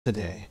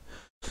today.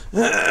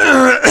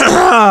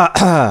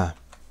 Boop.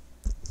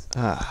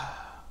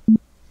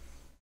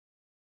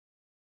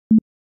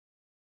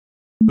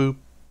 Boop.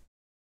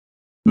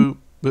 Boop. Boop.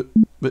 Boop.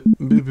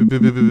 Boop. Boop.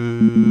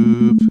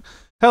 Boop.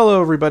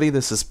 Hello, everybody.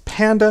 This is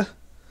Panda.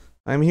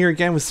 I'm here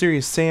again with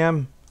Serious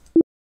Sam.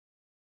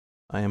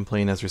 I am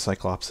playing as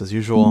Cyclops as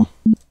usual.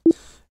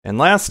 And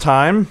last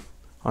time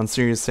on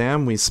Serious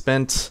Sam, we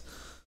spent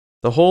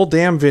the whole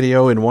damn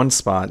video in one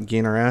spot,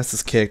 getting our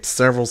asses kicked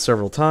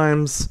several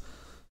times.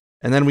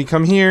 And then we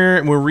come here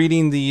and we're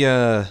reading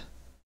the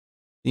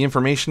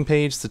information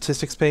page,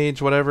 statistics page,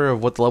 whatever,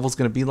 of what the level's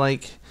going to be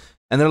like.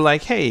 And they're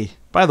like, hey,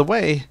 by the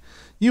way,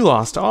 you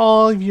lost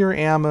all of your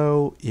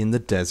ammo in the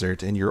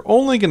desert, and you're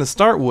only going to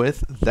start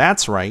with,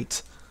 that's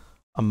right,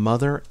 a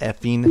mother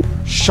effing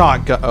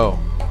shotgun. Oh,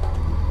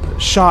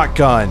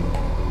 shotgun.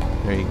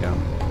 There you go.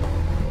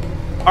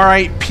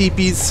 Alright,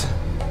 peepees.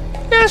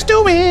 Let's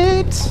do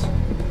it!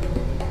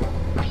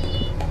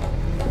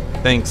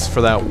 Thanks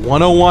for that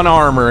 101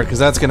 armor, because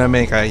that's going to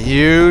make a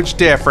huge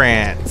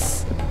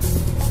difference.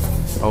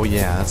 Oh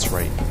yeah, that's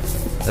right.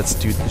 Let's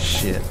do this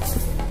shit.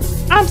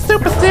 I'm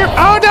super serious.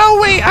 Oh no,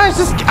 wait! I was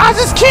just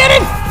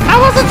kidding! I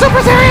wasn't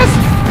super serious!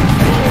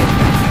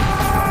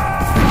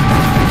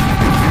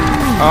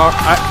 Oh,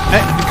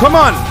 come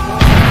on!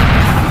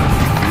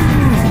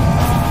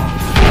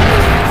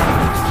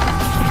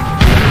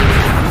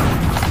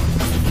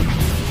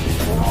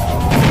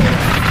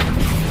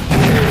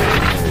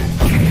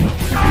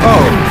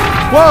 Oh!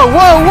 Whoa,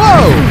 whoa,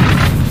 whoa!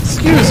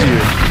 Excuse you.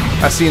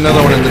 I see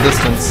another one in the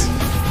distance.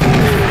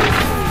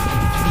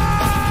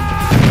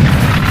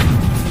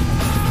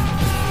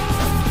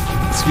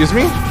 Excuse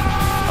me?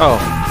 Oh.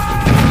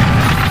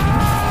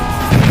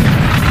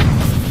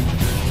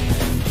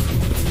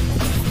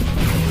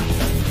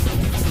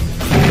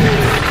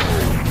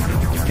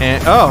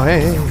 And oh,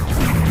 hey.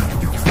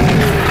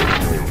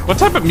 What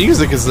type of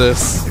music is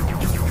this?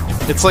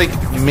 It's like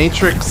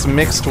Matrix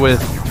mixed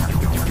with,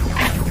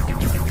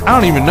 I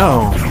don't even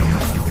know.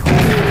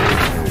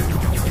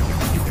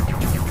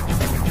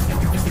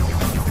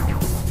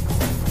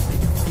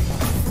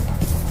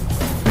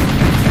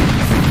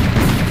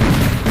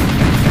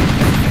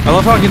 I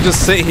love how I can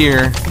just sit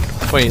here.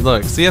 Wait,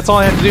 look. See, that's all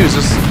I have to do is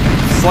just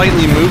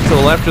slightly move to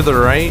the left or the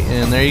right,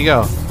 and there you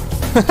go.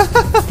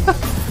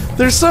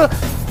 There's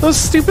those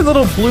stupid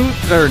little blue,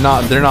 or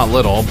not, they're not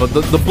little, but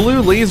the blue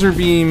laser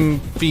beam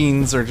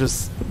fiends are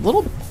just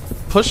little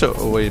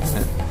wait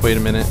a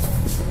minute.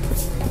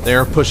 They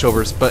are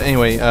pushovers, but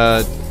anyway,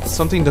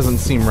 something doesn't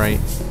seem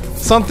right.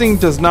 Something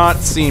does not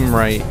seem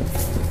right.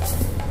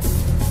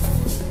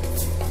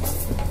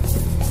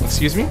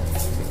 Excuse me?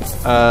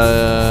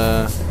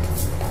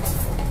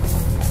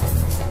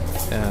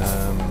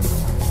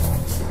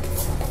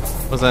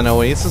 Was that an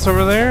oasis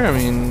over there? I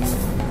mean,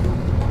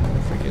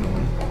 freaking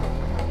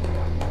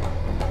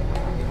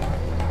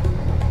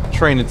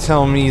trying to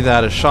tell me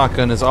that a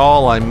shotgun is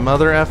all I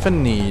mother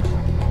effing need.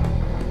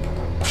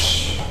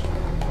 Psh.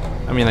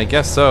 I mean, I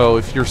guess so.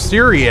 If you're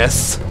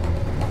serious,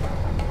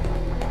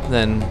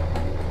 then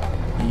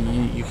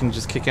you can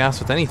just kick ass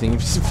with anything.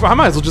 I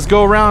might as well just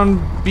go around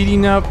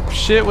beating up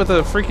shit with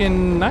a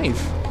freaking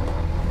knife.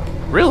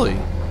 Really?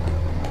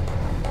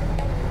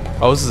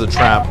 Oh, this is a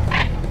trap.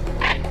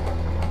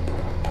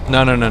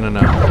 No.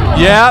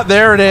 Yeah,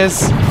 there it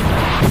is.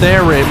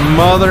 There it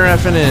mother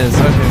effing is.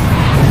 Okay.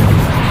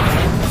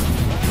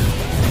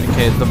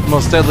 Okay, the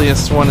most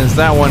deadliest one is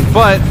that one,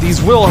 but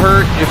these will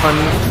hurt if I'm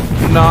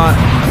not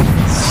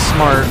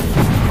smart.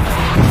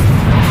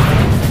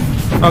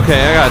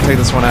 Okay, I gotta take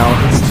this one out.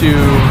 It's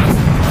too...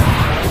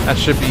 That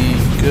should be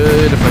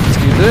good if I just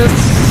do this.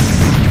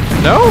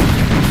 No?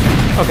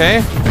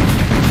 Okay.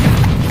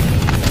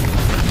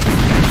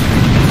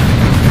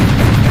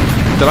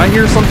 Did I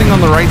hear something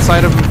on the right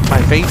side of my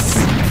face?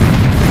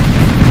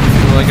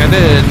 Like I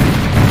did.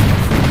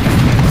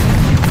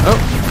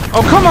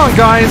 Oh, come on,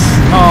 guys!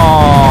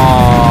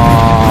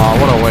 Aww,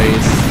 what a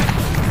waste.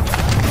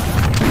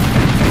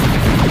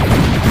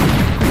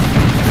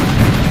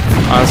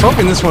 I was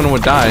hoping this one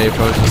would die if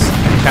I was just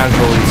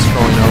casually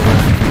scrolling over.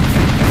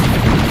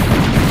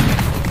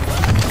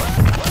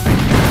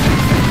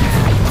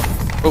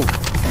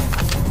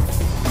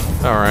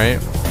 Oh. Alright,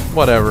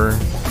 whatever.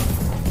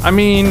 I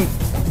mean...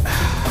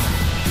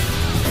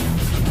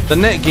 The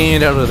net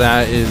gain out of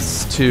that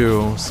is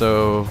 2,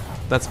 so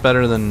that's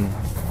better than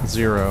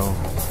 0.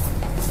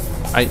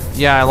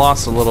 Yeah, I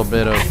lost a little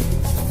bit of...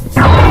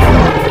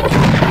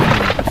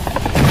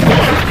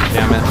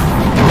 Damn it.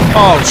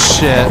 Oh,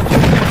 shit.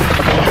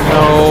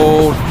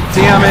 No,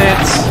 damn it.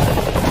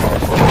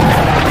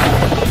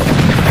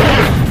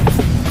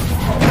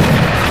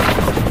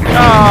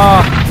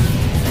 Ah.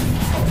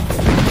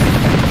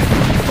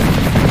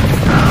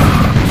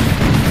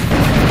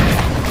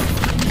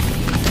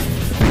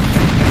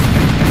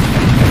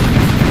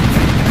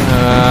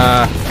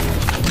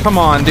 Come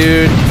on,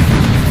 dude.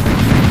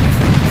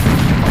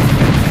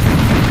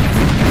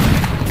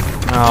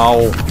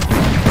 Oh.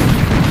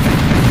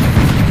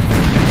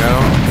 There we go.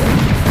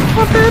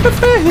 Oh,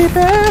 baby,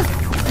 baby.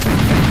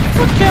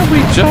 Can't we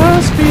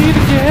just be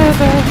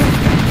together?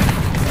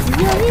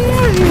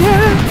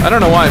 Yeah. I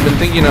don't know why I've been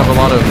thinking of a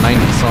lot of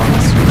 90s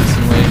songs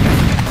recently.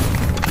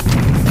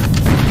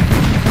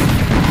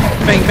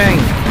 Bang bang.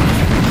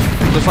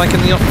 Just like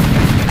in the old...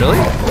 Really?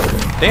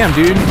 Damn,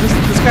 dude.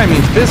 This guy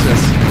means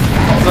business.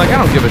 He's like, I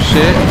don't give a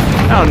shit.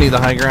 I don't need the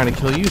high ground to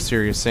kill you,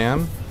 Serious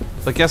Sam.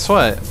 But guess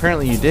what?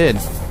 Apparently you did.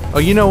 Oh,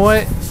 you know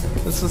what?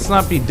 Let's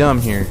not be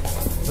dumb here.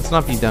 Let's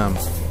not be dumb.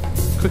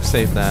 Quick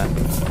save that.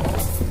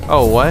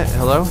 Oh, what?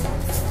 Hello?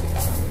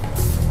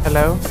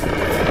 Hello?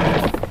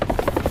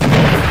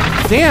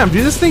 Damn,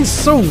 dude, this thing's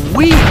so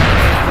weak!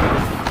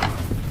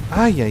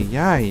 Ay, ay,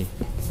 ay.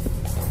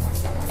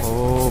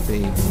 Oh,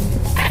 baby.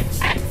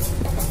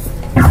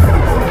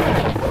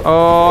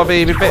 Oh,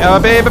 baby, oh,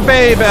 baby,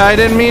 baby. I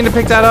didn't mean to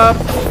pick that up.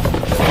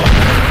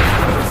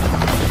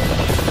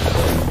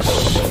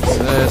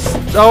 Jesus.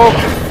 Oh,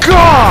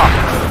 God!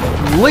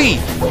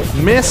 Lee!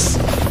 Miss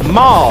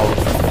Maul!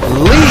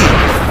 Lee!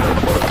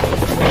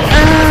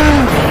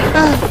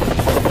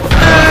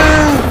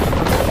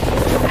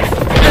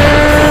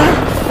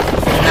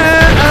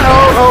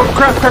 Oh,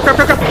 crap, crap, crap,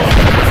 crap, crap!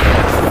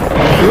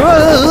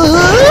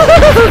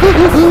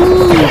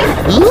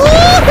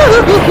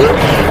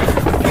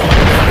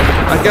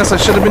 I guess I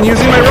should have been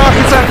using my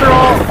rockets after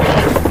all!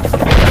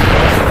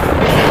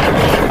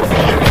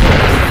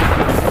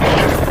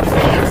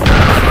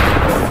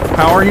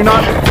 How are you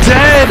not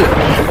dead?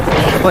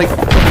 Like,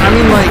 I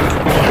mean like,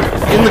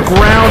 in the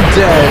ground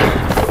dead.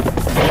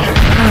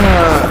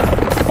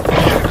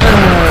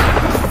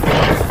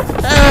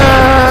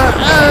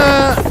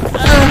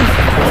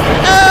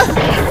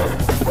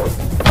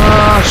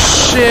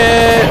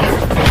 Shit!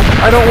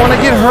 I don't want to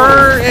get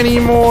hurt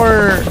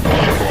anymore!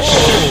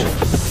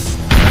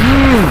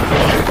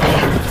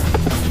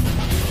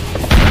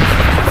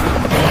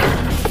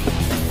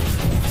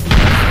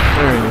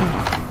 There we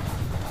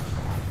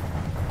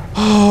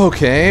go.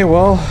 Okay,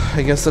 well,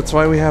 I guess that's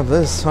why we have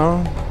this,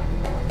 huh?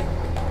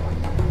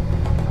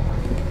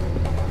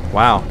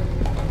 Wow.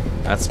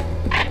 That's...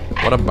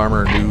 what a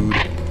bummer, dude.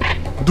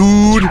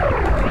 Dude!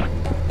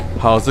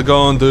 How's it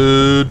going,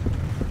 dude?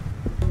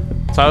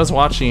 So I was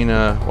watching,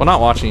 well,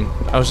 not watching.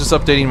 I was just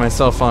updating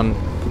myself on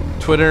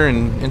Twitter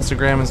and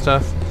Instagram and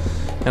stuff.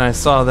 And I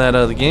saw that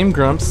the Game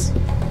Grumps,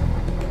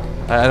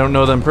 I don't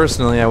know them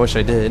personally, I wish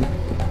I did.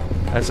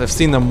 I've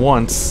seen them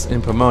once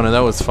in Pomona,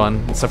 that was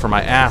fun. Except for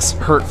my ass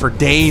hurt for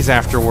days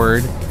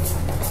afterward.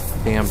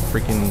 Damn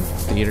freaking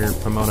theater,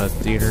 Pomona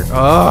theater.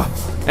 Ugh!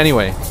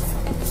 Anyway,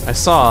 I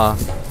saw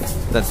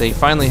that they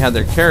finally had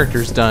their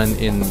characters done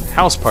in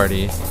House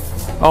Party.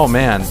 Oh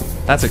man,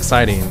 that's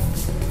exciting.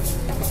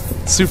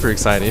 Super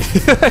exciting.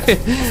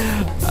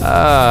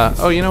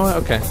 Oh, you know what?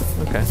 Okay,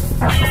 okay.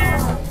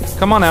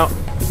 Come on out.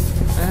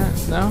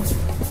 No?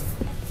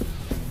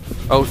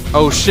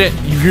 Oh shit,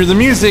 you hear the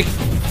music.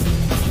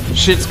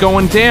 Shit's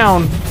going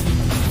down.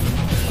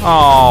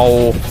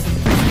 Oh.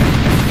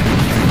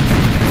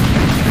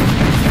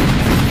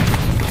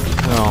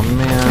 Oh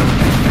man.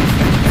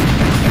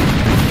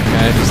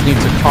 Okay, I just need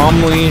to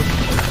calmly,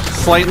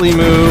 slightly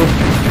move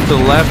to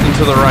the left and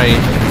to the right.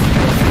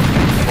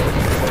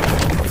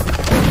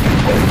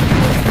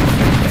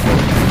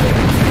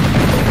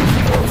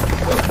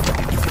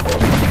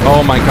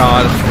 Oh my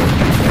god.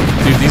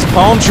 Dude, these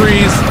palm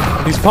trees!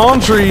 These palm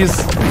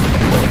trees!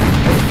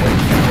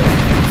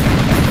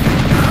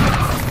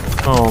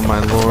 Oh my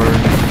lord.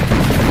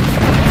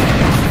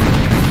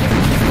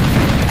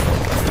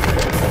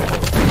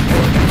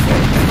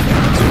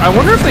 I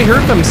wonder if they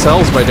hurt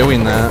themselves by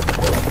doing that.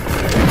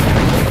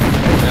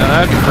 Yeah,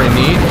 that'd be pretty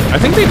neat. I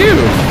think they do.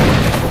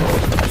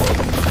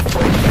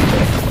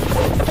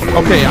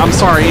 Okay, I'm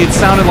sorry. It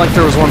sounded like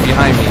there was one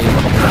behind me.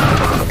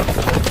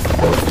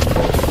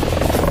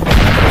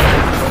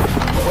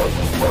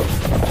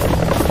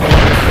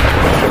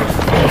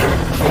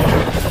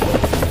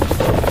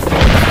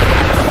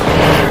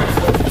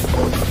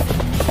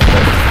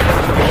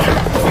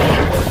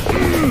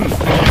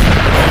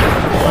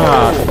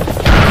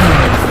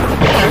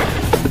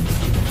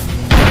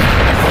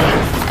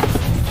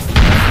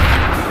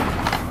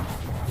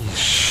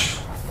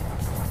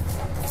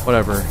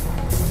 Whatever.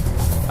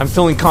 I'm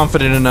feeling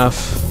confident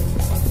enough.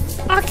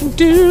 I can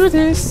do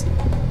this.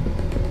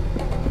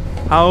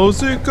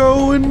 How's it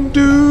going,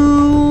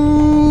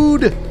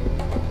 dude?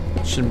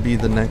 Should be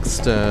the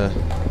next, what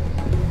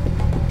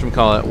do we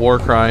call it? War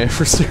cry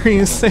for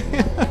Serious Sam.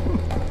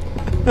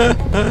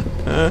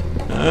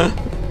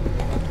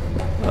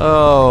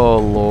 Oh,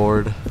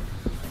 Lord.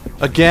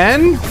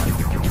 Again?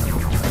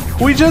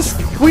 We just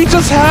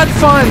had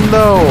fun,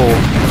 though.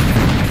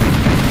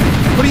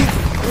 What do you...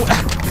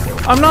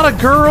 I'm not a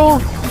girl.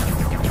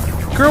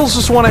 Girls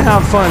just want to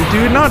have fun,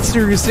 dude. Not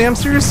Serious Sam.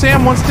 Serious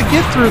Sam wants to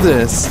get through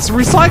this.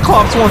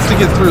 Recyclops wants to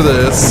get through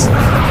this.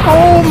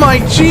 Oh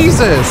my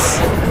Jesus.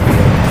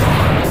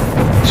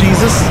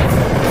 Jesus,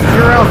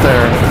 you're out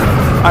there.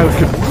 I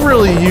could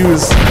really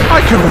use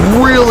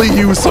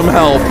some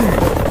help.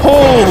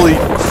 Holy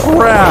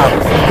crap.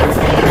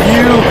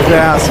 You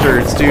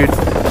bastards, dude.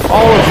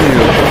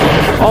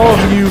 All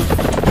of you.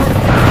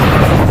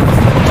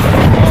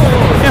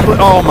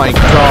 Oh my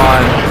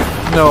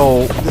god.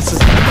 No, this is...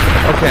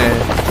 Okay.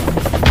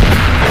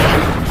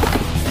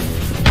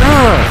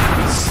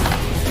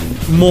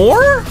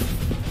 More?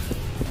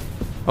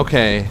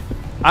 Okay.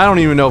 I don't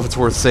even know if it's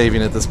worth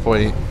saving at this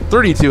point.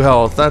 32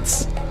 health,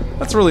 that's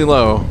really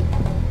low.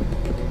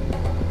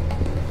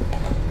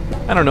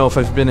 I don't know if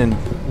I've been in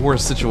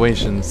worse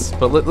situations,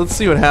 but let's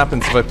see what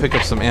happens if I pick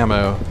up some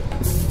ammo.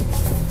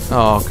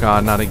 Oh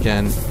god, not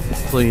again.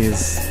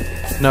 Please.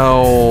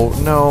 No,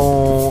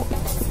 no.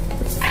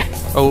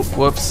 Oh,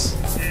 whoops.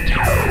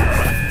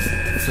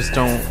 Just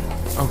don't.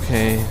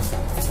 Okay.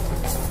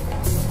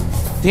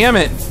 Damn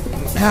it!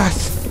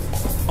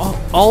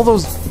 All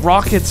those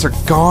rockets are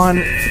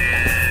gone.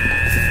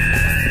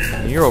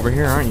 You're over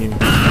here, aren't you?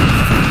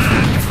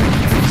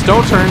 Just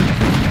don't turn.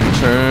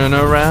 Turn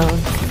around.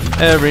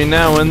 Every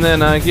now and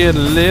then I get a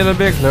little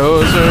bit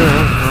closer.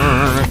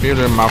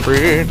 Feeling my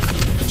feet.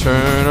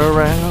 Turn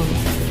around.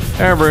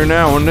 Every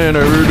now and then.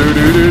 Turn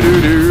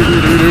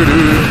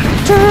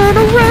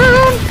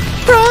around.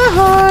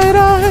 Bright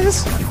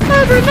eyes.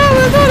 Every now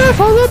and then I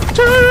fall up.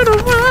 Turn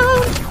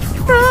around.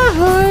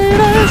 Bright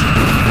eyes.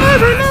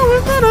 Every now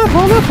and then I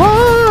fall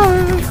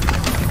apart.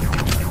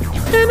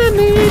 And I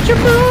need you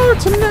more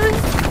tonight.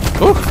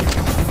 Oh.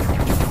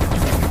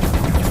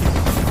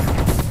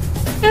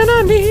 And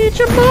I need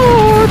you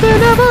more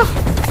than ever.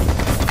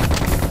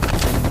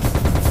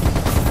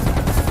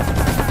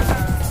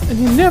 And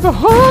you never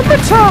hold me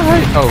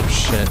tight. Oh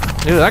shit.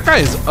 Dude, that guy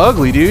is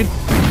ugly, dude.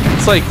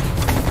 It's like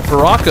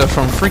Baraka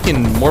from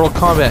freaking Mortal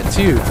Kombat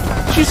 2.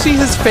 Did you see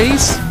his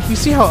face? You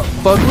see how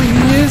ugly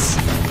he is?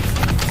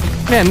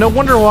 Man, no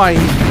wonder why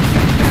he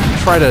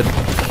tried to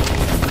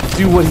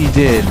do what he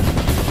did.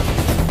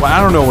 Well, I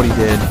don't know what he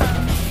did.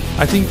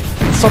 I think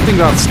something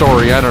about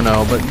story, I don't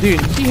know. But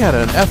dude, he had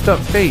an effed up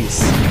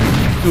face.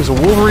 He was a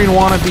Wolverine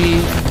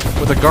wannabe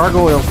with a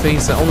gargoyle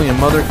face that only a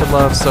mother could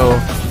love, so...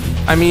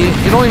 I mean,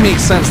 it only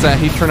makes sense that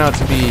he turned out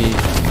to be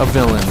a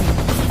villain.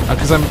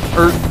 Because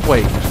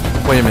wait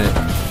a minute.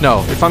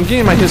 No, if I'm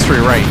getting my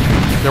history right,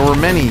 there were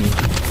many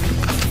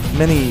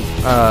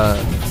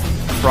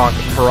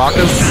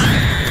Barakas?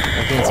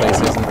 I think that's how you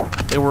say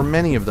it. There were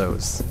many of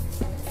those.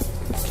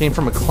 Came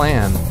from a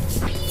clan.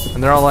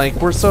 And they're all like,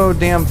 we're so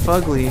damn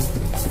fugly.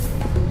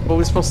 What are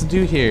we supposed to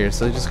do here?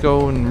 So they just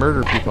go and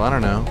murder people. I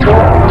don't know.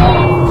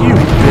 You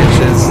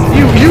bitches.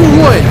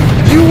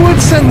 You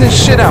would send this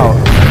shit out.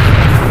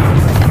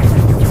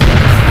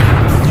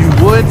 You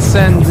would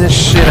send this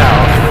shit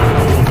out.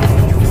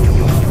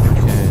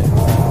 Okay.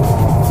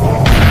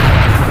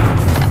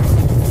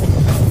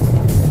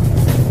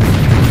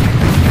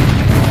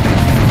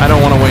 I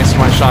don't want to waste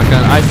my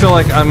shotgun. I feel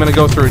like I'm gonna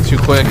go through it too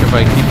quick if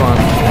I keep on.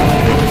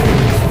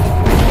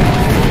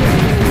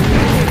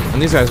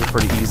 And these guys are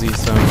pretty easy,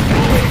 so.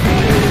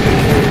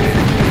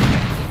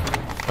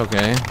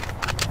 Okay.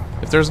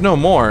 If there's no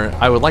more,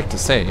 I would like to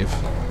save.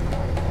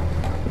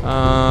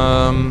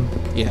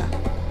 Yeah.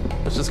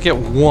 Let's just get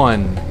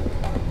one.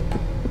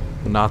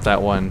 Not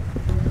that one.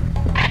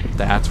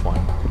 That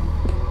one.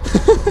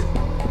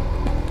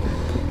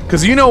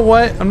 Because you know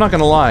what? I'm not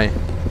gonna lie.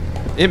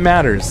 It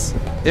matters.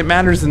 It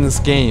matters in this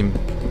game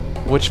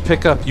which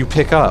pickup you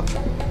pick up.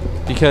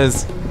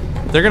 Because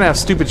they're gonna have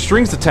stupid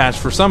strings attached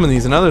for some of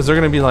these, and others they're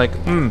gonna be like,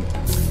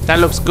 that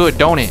looks good,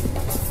 don't it?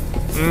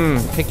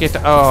 Pick it.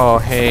 Oh,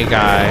 hey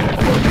guy.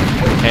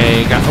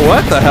 Hey guy.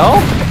 What the hell?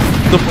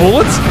 The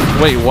bullets?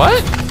 Wait,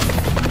 what?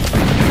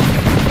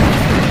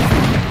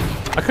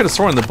 I could have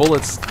sworn the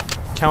bullets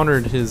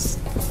countered his,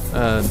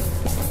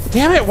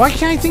 damn it, why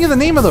can't I think of the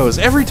name of those?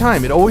 Every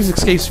time, it always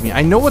escapes me.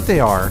 I know what they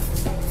are.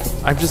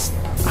 I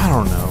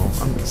don't know.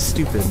 I'm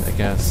stupid, I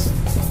guess.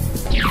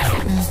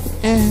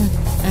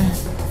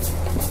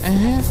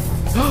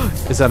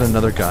 Is that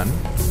another gun?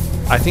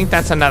 I think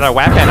that's another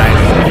weapon.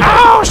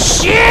 Oh,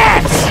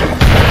 shit!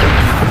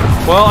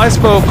 Well, I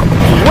spoke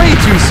way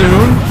too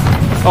soon.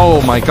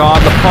 Oh my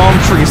god, the palm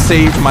tree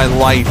saved my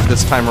life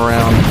this time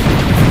around.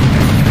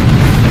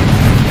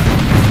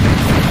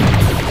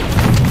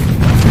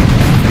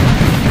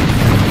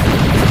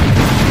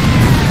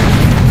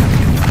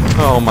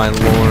 Oh my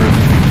lord.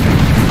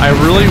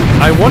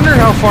 I wonder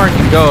how far I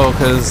can go,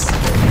 because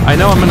I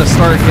know I'm gonna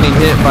start getting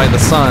hit by the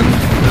sun,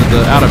 or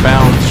the out of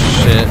bounds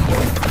shit,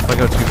 if I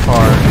go too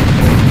far.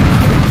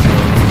 So,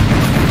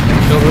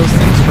 kill those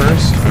things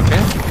first,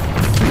 okay.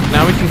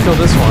 Now we can kill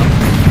this one.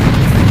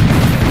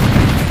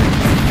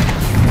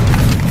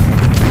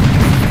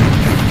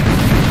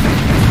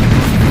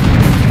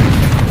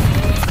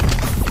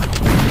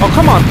 Oh,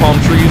 come on, palm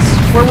trees.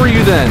 Where were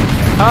you then?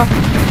 Huh?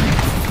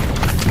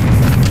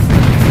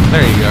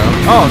 There you go.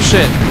 Oh,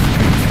 shit.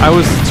 I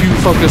was too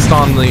focused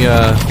on the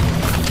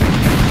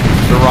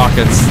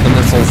rockets, the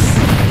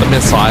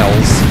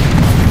missiles.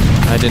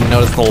 I didn't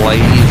notice the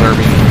laser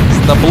beams.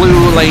 The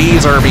blue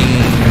laser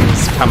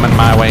beams coming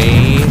my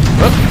way.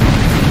 Oop.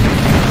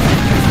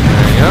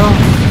 There you go.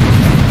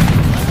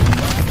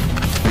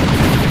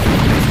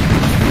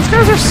 These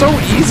guys are so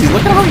easy.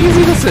 Look at how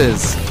easy this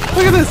is.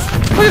 Look at this.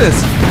 Look at this.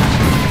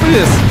 Look at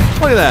this.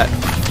 Look at that.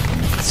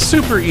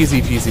 Super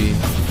easy peasy.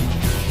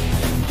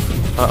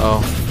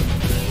 Uh-oh.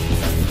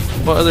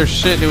 What other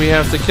shit do we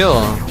have to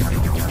kill?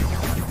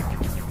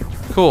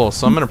 Cool,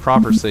 so I'm in a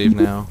proper save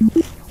now.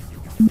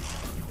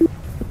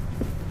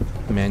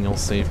 Manual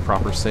save,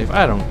 proper save.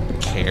 I don't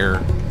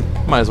care.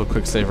 Might as well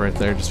quick save right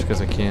there just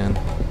because I can.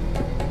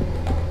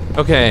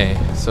 Okay,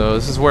 so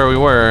this is where we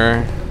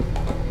were.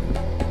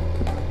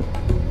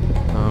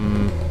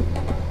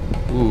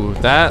 Ooh,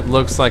 that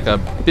looks like a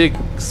big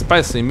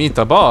spicy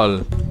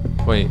meatball.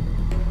 Wait.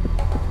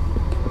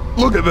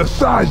 Look at the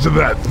size of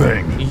that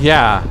thing.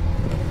 Yeah.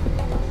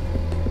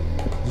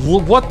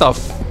 What the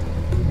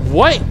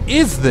what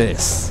is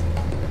this?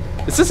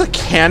 Is this a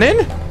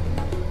cannon?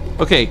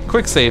 Okay,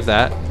 quick save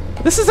that.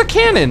 This is a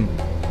cannon.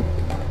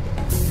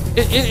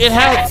 It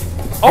has.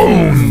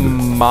 Oh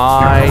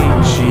my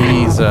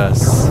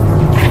Jesus.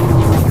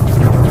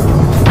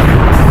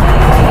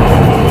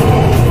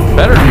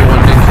 Better be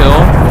one to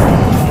kill.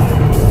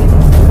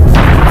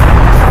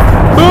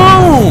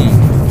 Boom!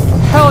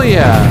 Hell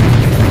yeah.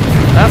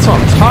 That's what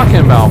I'm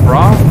talking about,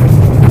 bro.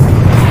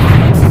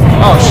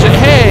 Oh shit,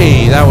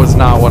 hey! That was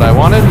not what I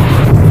wanted.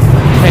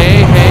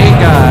 Hey, hey,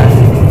 guy.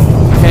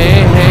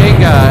 Hey, hey,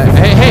 guy.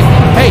 Hey, hey,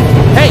 hey,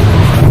 hey,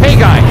 hey,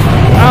 guy.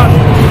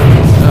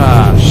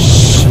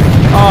 Shh.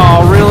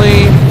 Oh,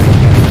 really?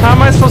 How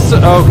am I supposed to?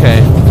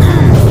 Okay.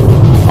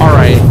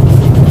 Alright.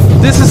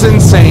 This is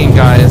insane,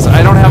 guys.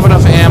 I don't have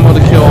enough ammo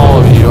to kill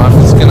all of you. I'm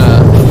just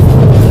gonna...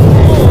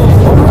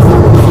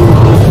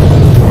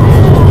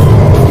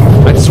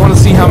 I just want to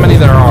see how many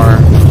there are.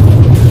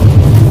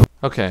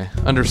 Okay,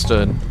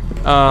 understood.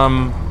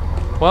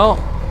 Well,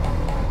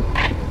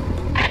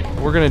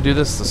 we're gonna do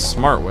this the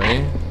smart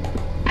way.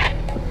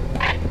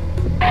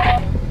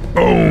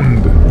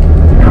 Owned.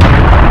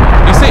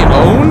 You say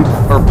owned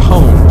or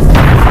pwned?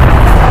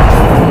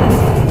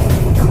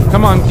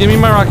 Come on, give me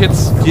my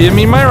rockets. Give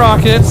me my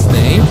rockets.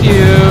 Thank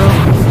you.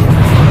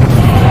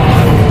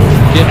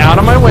 Get out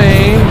of my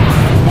way.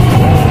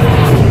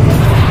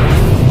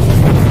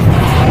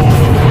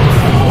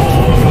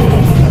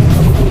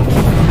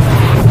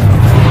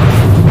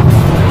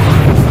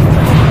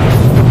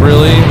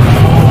 Really?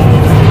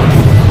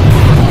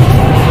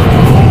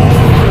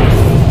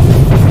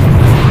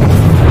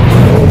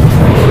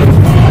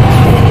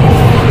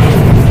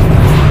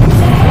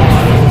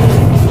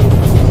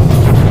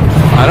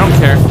 I don't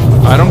care.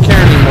 I don't care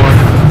anymore.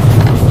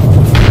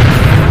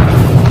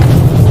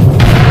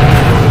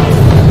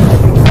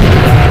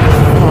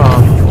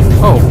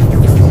 Oh.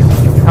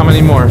 How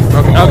many more?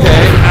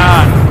 Okay.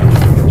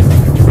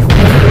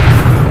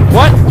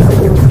 What?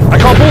 I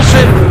call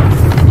bullshit.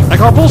 I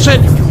call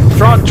bullshit.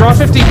 Draw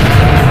 50.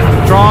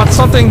 Draw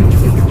something.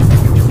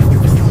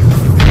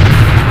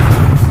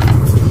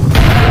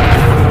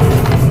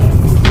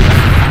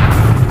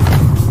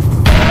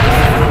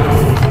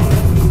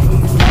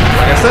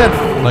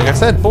 Like I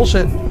said,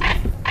 bullshit.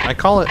 I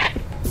call it.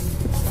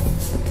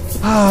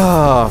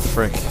 Ah,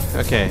 frick.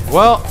 Okay,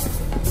 well,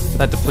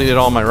 that depleted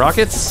all my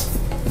rockets.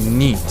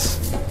 Neat.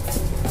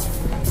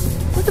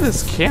 Look at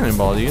this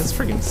cannonball, dude. It's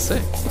freaking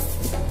sick.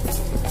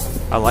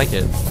 I like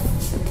it.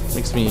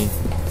 Makes me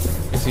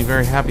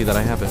very happy that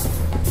I have it.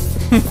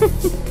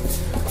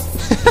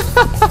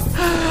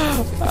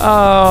 Oh,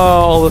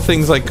 all the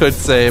things I could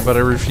say, but I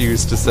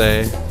refuse to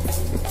say.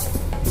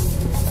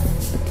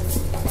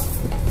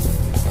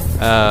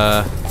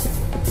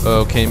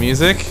 Okay,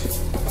 music.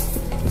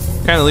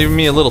 Kind of leaving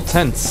me a little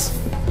tense,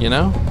 you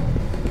know?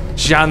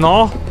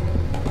 Jano?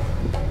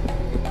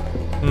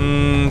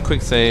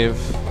 Quick save.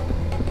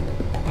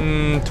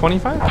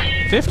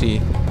 25? 50?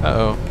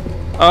 Uh-oh.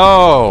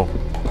 Oh!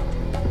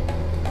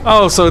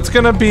 Oh, so it's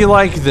gonna be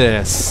like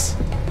this.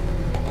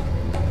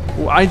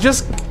 I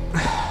just...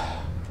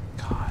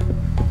 God.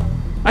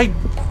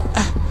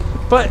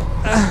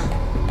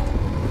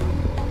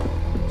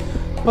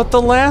 But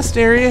the last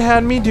area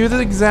had me do the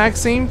exact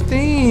same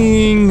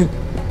thing.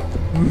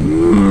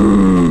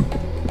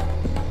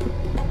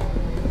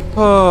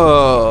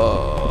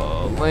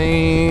 Oh,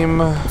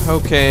 lame.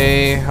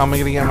 Okay, how am I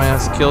gonna get my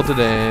ass killed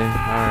today?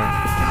 Alright.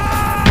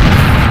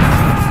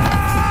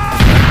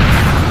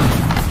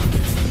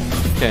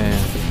 Okay.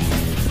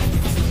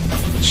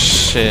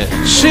 Shit.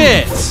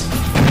 Shit!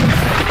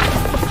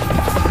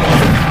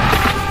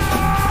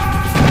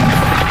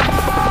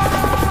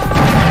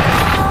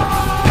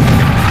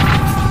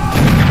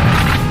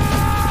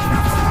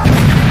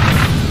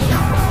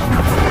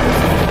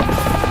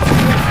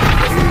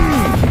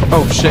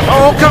 Oh shit.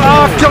 Oh, come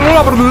on!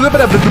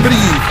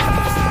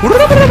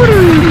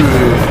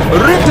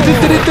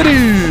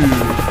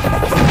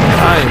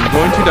 I am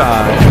going to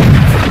die.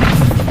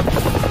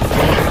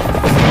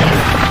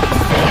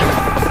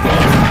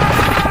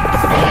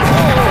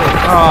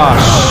 Oh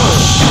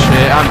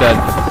shit, I'm dead.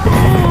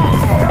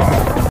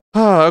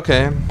 Oh,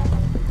 okay.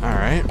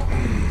 Alright.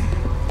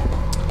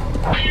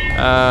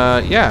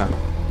 Yeah.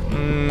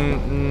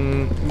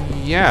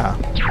 Yeah.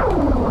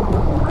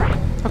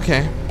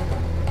 Okay.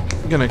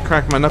 I'm gonna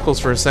crack my knuckles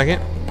for a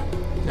second.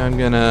 I'm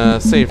gonna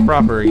save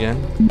proper again,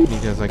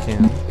 because I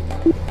can.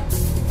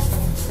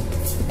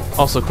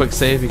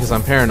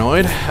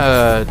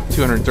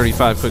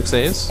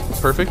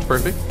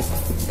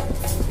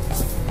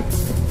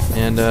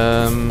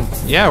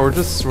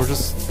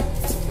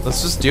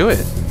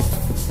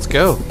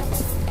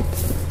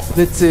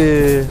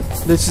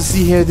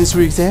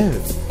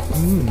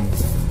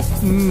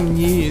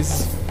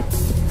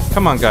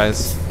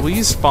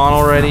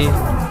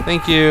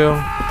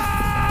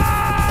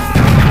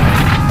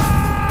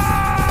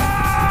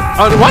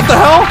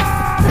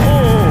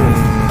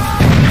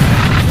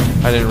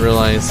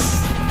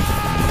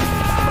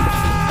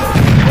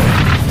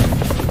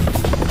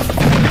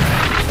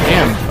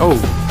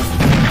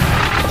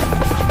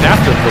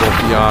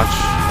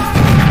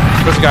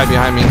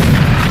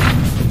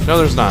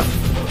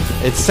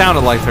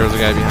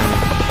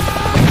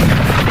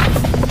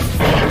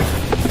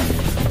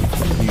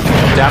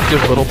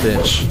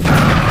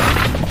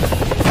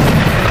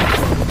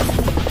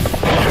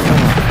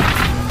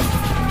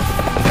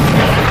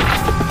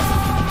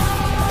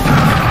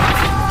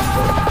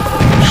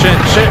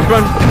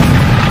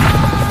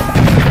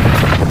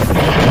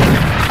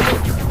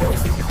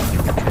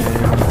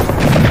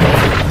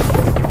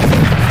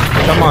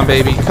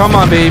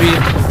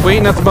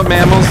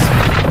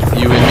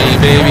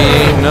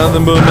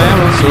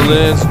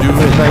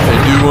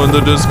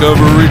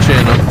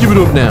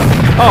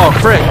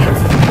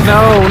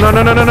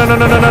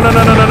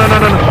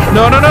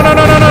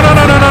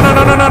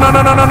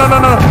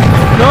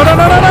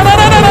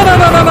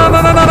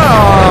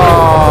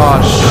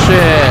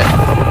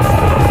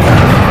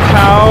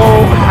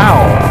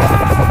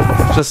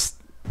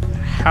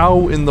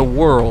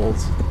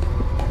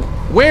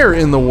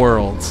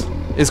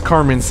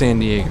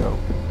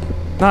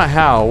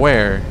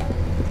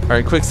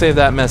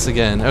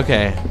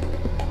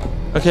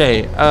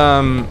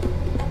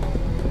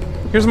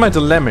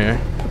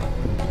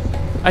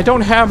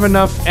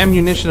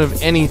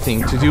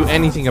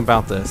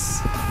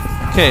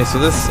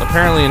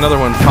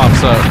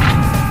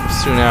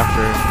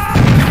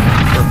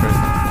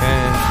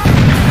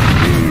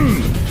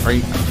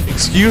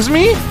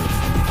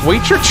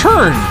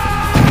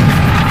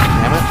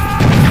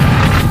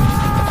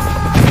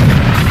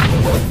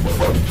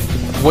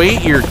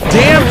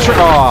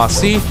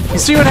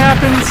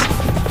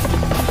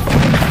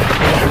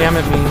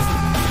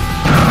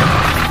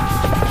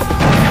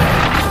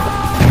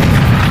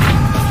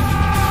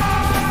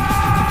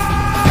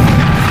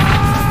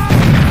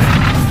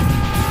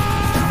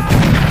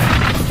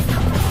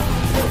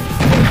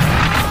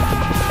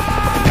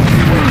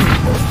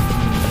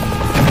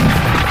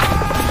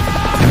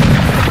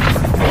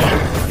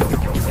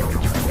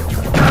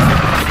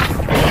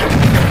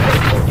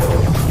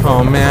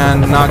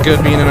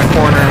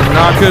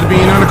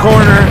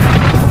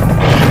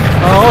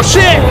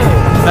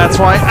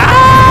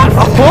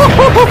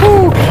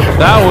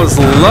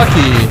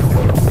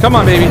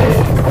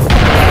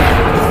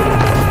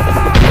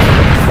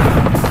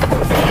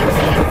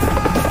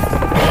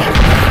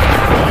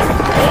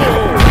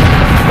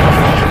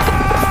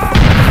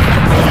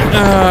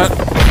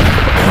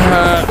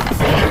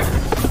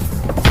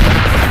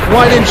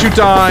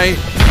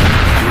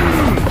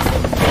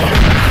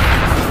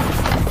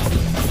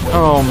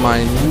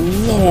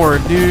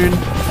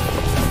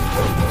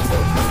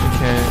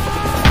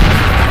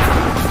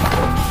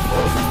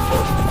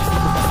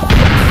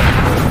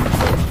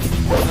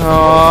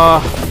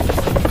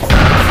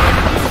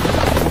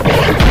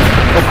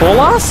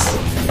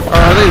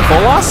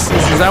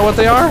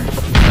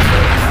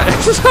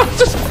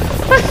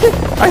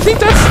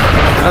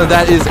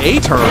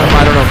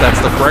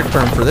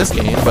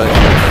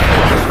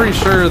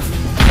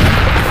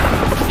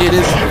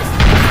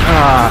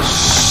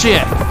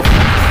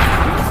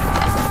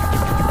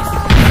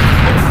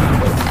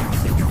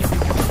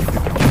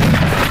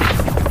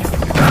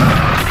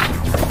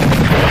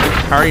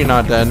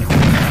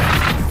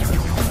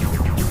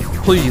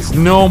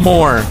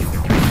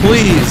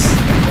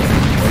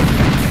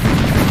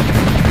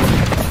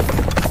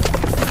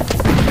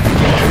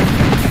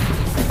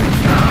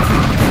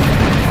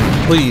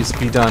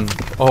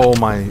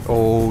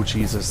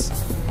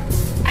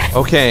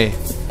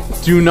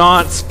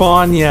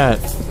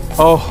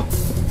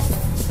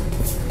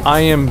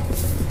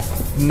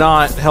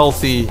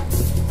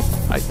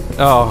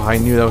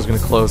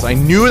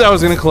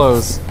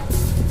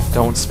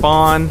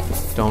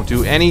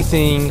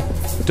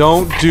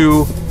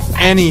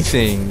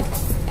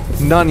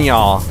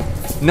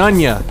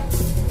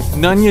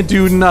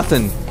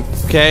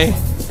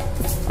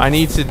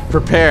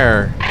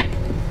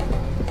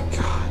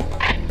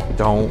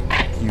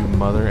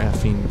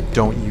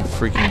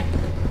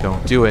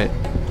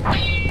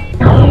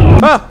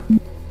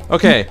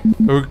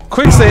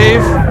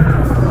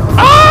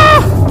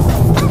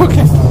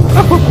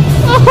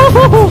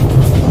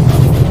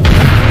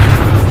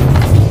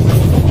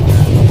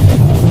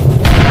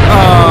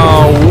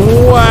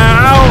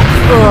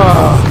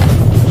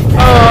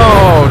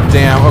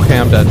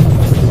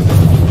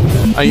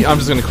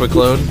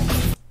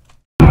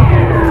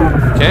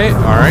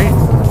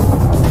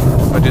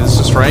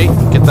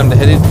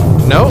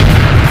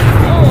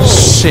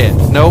 Shit.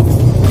 Nope.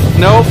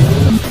 Nope.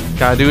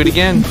 Gotta do it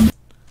again.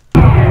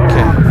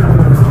 Okay.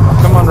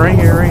 Come on, right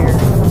here, right here.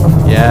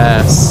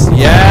 Yes.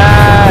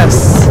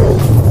 Yes.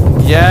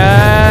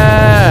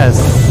 Yes.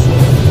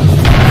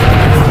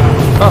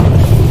 Oh.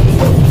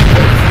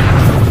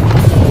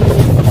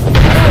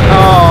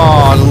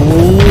 Oh.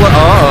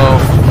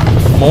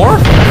 Uh-oh. More?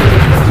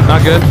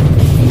 Not good.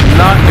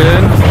 Not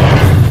good.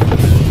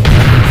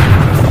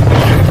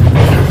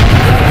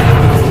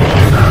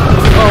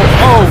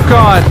 Oh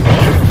God!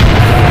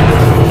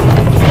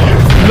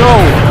 No!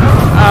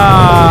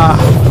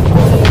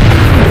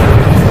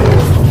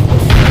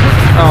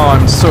 Oh,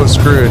 I'm so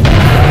screwed.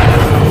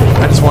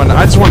 I just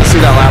want to see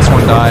that last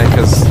one die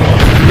because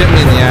he hit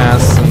me in the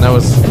ass, and that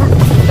was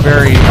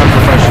very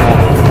unprofessional,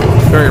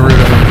 very rude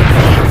of him.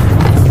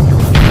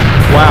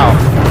 Wow,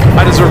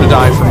 I deserve to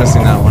die for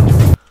missing that one.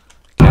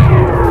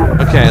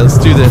 Okay, let's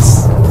do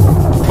this.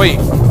 Wait.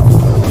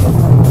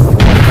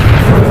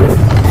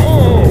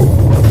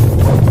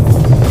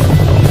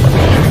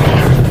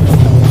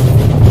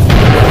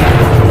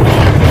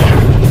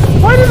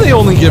 Why do they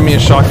only give me a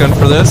shotgun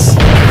for this?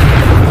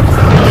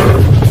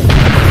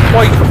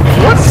 Like,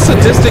 what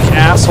sadistic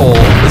asshole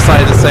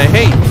decided to say,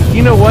 hey,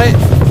 you know what?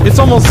 It's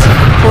almost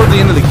toward the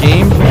end of the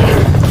game.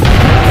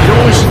 You know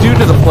what we should do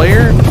to the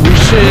player? We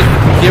should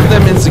give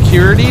them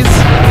insecurities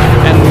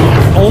and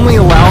only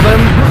allow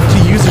them to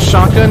use a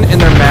shotgun in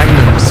their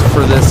magnums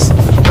for this.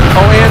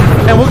 Oh,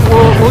 and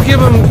we'll give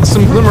them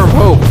some glimmer of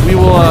hope.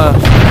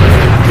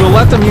 We'll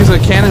let them use a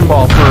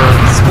cannonball for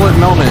a split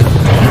moment.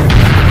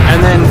 And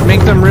then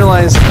make them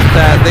realize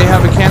that they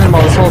have a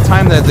cannonball this whole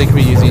time that they could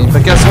be using.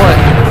 But guess what?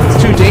 It's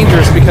too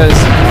dangerous because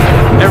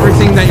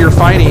everything that you're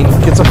fighting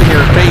gets up in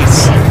your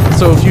face.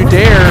 So if you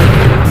dare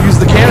use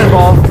the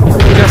cannonball,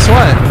 guess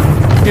what?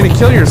 You're gonna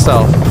kill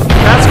yourself.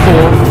 That's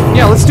cool.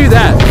 Yeah, let's do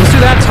that. Let's do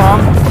that,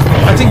 Tom.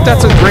 I think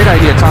that's a great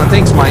idea, Tom.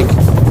 Thanks, Mike.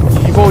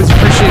 You've always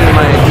appreciated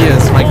my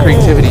ideas, my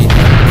creativity.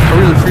 I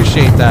really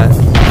appreciate that.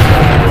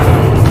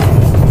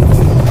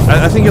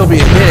 I think it'll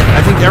be a hit.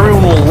 I think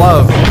everyone will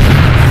love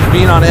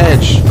being on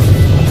edge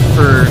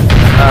for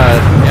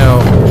you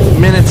know,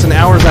 minutes and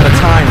hours at a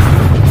time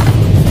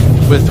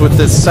with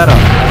this setup.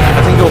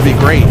 I think it'll be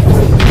great.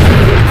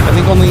 I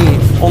think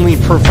only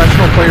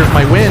professional players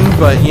might win,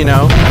 but you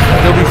know,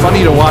 it'll be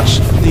funny to watch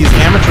these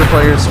amateur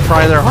players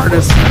try their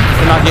hardest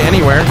and not get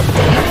anywhere.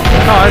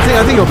 No, I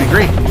think it'll be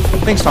great.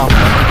 Thanks, Tom.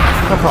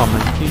 No problem,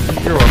 man.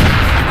 You're welcome.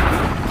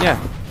 Yeah,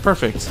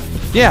 perfect.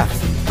 Yeah.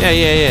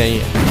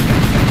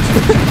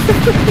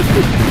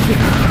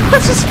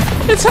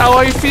 It's how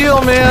I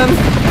feel, man.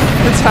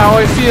 It's how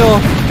I feel.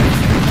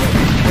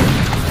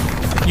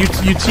 You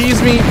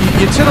tease me,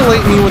 you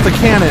titillate me with a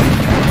cannon,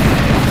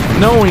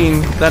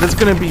 knowing that it's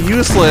going to be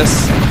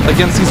useless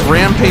against these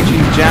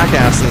rampaging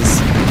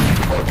jackasses.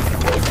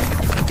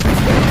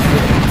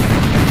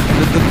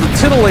 The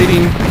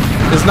titillating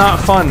is not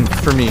fun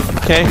for me,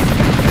 okay?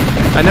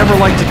 I never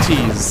like to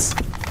tease.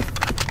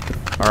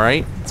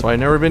 Alright? That's why I've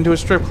never been to a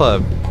strip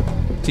club.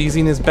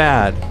 Teasing is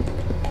bad.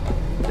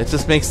 It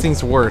just makes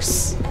things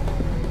worse.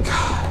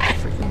 God,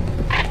 freaking...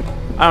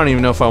 I don't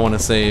even know if I want to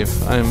save.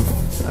 I'm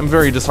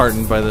very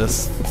disheartened by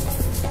this.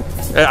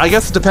 I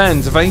guess it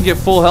depends. If I can get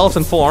full health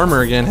and full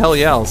armor again, hell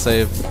yeah, I'll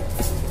save.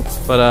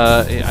 But,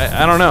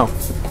 I don't know.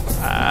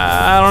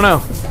 I don't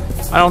know.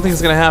 I don't think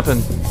it's gonna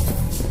happen.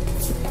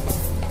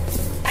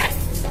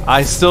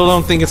 I still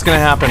don't think it's gonna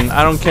happen.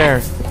 I don't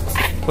care.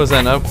 What is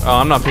that? Nope. Oh,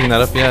 I'm not picking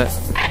that up yet.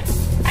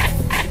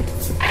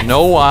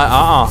 No,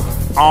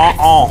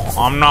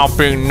 I'm not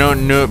picking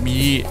nothing up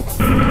yet.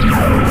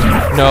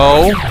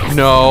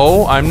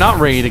 No, I'm not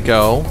ready to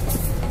go.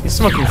 You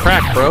smoking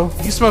crack, bro.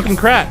 You smoking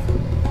crack.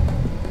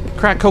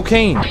 Crack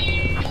cocaine.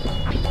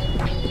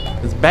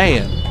 It's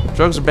bad.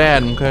 Drugs are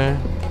bad, okay?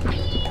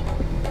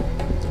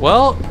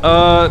 Well,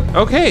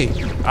 okay.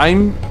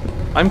 I'm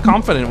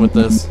confident with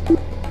this.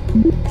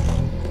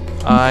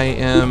 I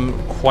am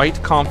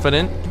quite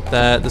confident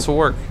that this will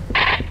work.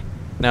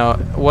 Now,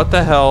 what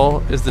the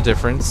hell is the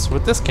difference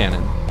with this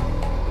cannon?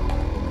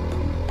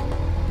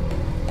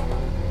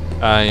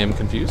 I am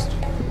confused.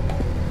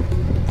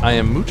 I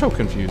am mucho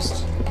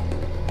confused.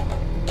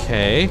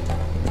 Okay.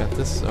 Got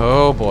this.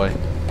 Oh boy.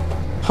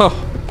 Oh.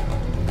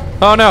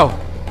 Oh no.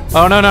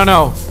 Oh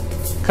no.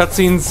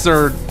 Cutscenes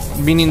are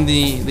meaning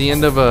the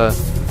end of a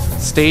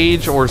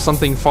stage or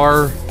something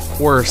far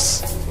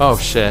worse. Oh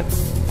shit.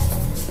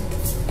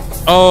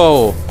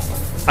 Oh.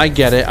 I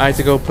get it. I have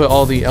to go put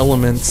all the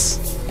elements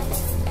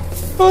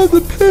on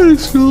the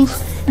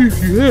pedestals.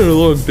 You had a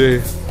long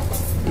day.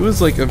 It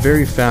was like a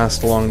very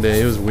fast, long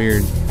day. It was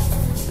weird.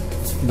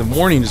 The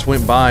morning just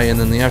went by, and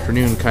then the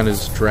afternoon kind of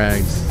just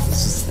dragged.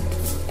 This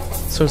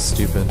is so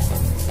stupid.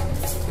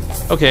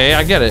 Okay,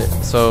 I get it.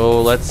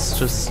 So let's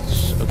just...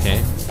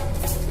 okay.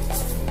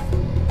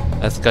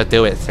 Let's go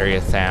do it,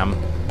 Serious Sam.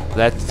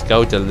 Let's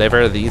go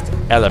deliver these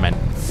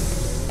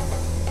elements.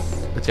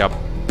 With your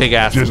big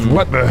ass... Just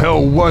what the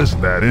hell was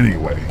that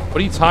anyway? What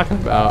are you talking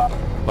about?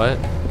 What?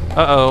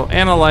 Uh-oh,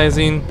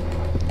 analyzing.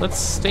 Let's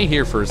stay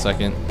here for a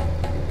second.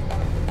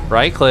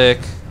 Right click.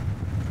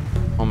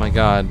 Oh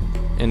god.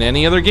 In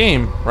any other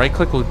game, right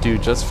click will do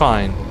just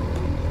fine.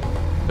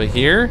 But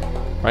here,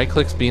 right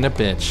click's being a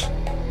bitch.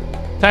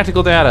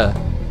 Tactical data.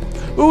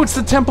 Ooh, it's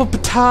the Temple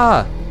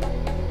Ptah!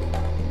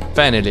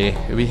 Finally,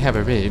 we have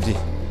arrived.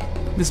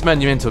 This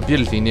monumental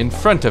building in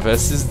front of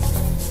us is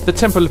the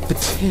Temple of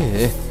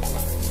Ptah.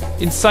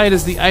 Inside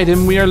is the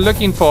item we are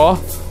looking for.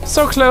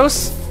 So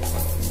close,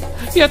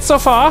 yet so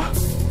far.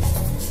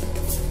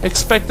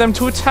 Expect them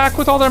to attack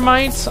with all their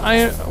might.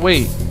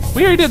 Wait,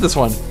 we already did this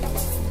one.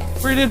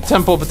 We already did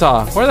Temple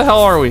Ptah. Where the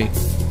hell are we?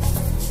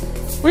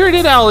 We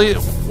already did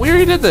we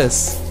already did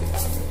this.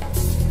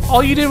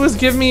 All you did was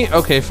give me...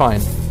 Okay,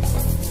 fine.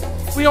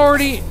 We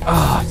already...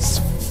 I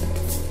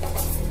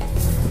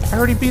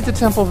already beat the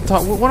Temple of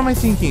Ptah. What am I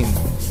thinking?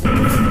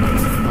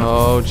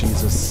 Oh,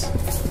 Jesus.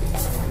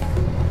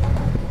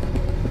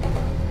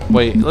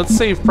 Wait, let's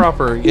save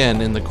proper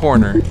again in the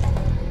corner,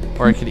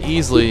 or I could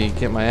easily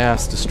get my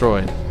ass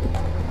destroyed.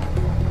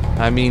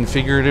 I mean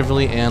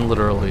figuratively and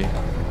literally.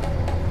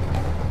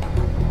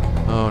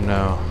 Oh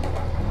no.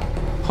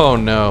 Oh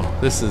no.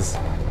 This is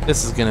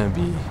gonna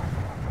be...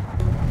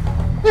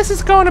 This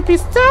is gonna be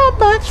so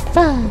much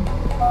fun.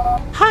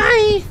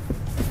 Hi!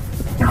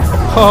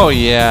 Oh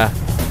yeah.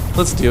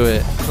 Let's do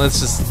it. Let's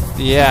just...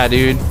 Yeah,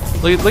 dude.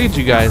 Look at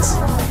you guys.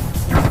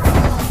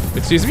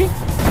 Excuse me?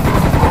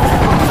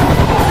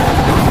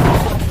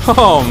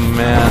 Oh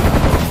man.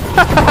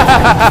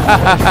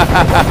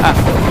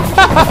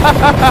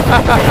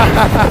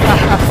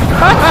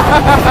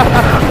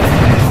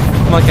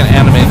 I'm like an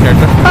anime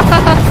character.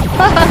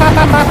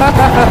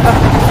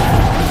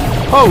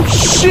 Oh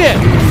shit!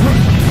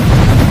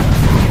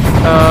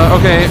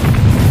 Okay.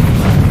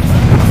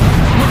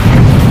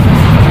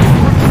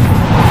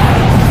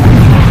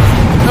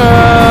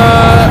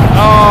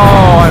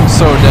 Oh, I'm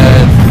so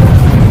dead.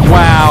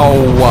 Wow.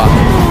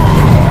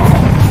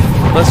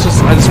 I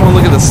just want to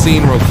look at the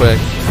scene real quick.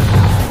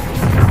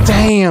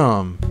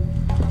 Damn.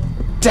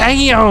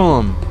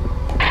 Damn.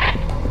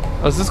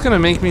 Oh, is this gonna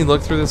make me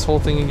look through this whole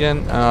thing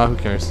again? Who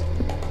cares?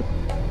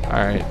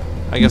 Alright.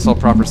 I guess I'll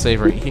proper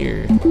save right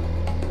here.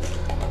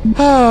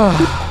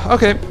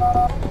 Okay.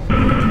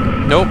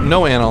 Nope,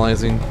 no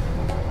analyzing.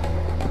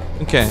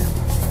 Okay.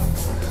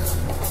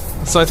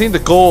 So I think the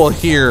goal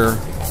here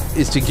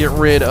is to get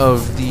rid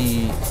of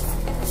the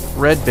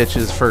red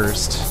bitches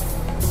first.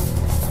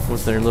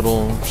 With their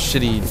little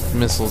shitty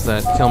missiles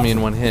that kill me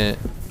in one hit.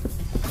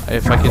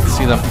 If I can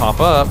see them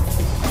pop up.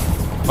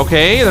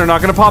 Okay, they're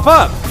not gonna pop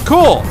up.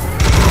 Cool.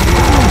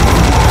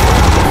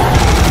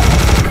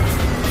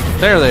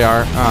 There they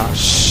are. Ah,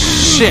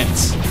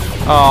 shit.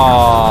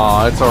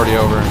 Oh, it's already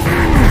over.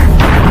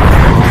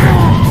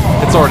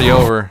 It's already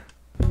over.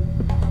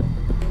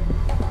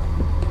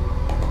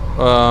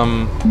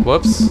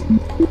 Whoops.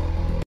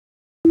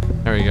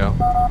 There we go.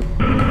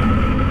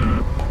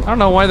 I don't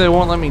know why they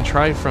won't let me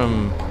try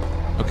from...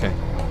 Okay.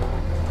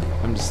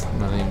 I'm just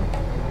not even...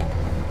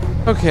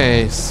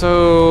 Okay,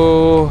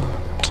 so...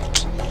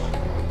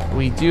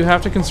 We do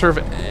have to conserve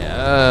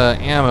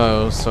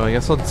ammo, so I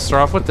guess I'll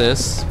start off with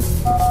this.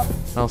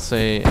 I'll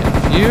say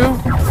FU,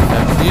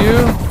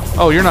 FU...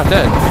 Oh, you're not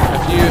dead.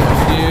 FU,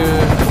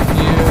 FU,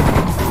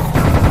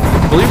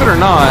 FU... Believe it or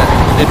not,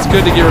 it's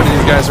good to get rid of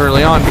these guys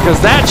early on, because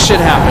that shit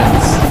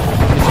happens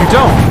if you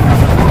don't.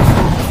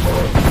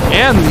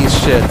 And these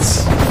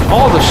shits.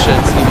 All the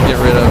shits need to get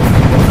rid of.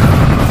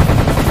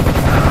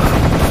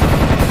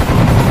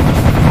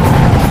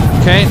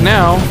 Okay,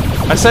 now.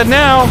 I said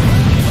now.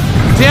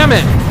 Damn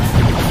it.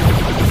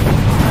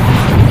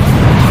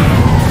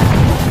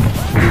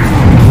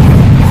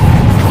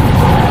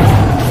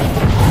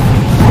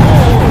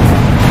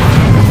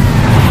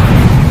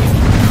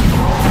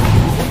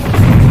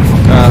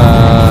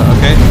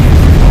 Okay.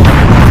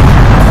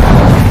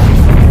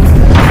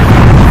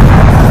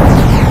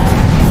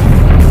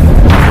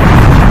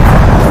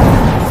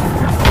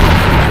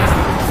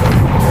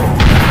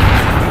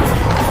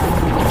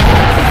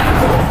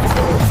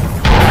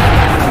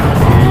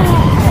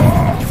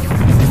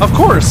 Of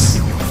course!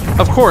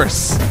 Of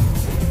course!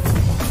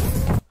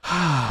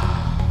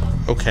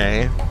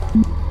 Okay.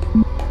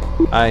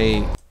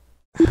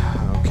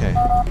 Okay.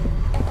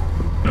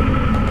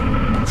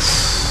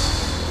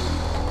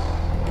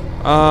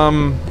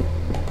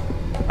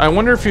 I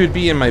wonder if it would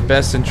be in my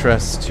best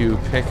interest to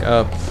pick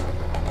up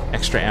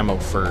extra ammo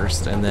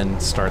first and then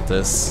start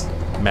this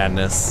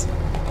madness.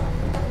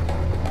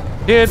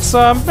 It's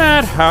a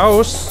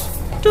madhouse!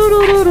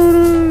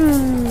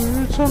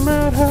 Doo-doo-doo-doo-doo. It's a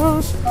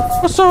madhouse.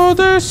 So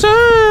they say.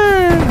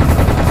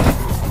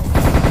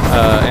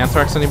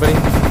 Anthrax, anybody?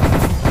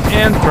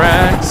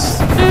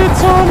 Anthrax.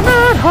 It's a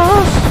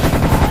madhouse.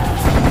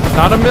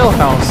 Not a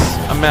millhouse,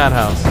 a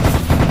madhouse.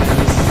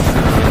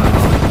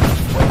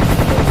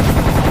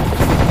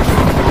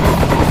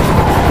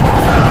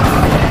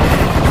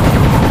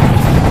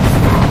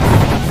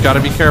 Gotta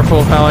be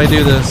careful how I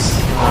do this.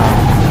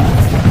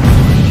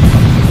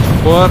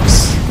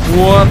 Whoops.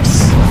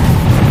 Whoops.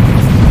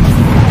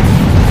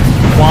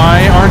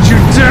 Why aren't you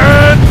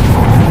dead?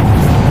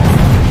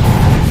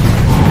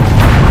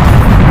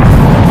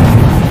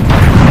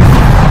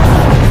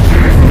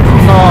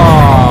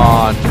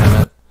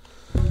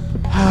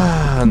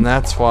 And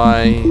that's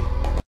why...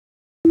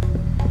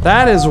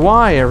 That is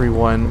why,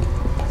 everyone.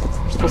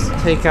 We're supposed to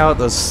take out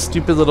those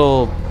stupid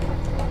little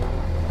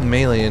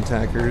melee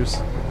attackers.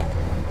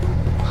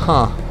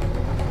 Huh.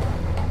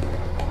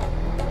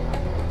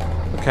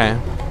 Okay.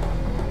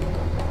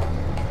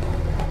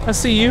 I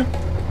see you.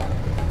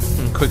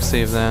 Quick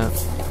save that.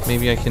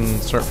 Maybe I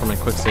can start from my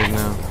quick save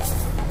now.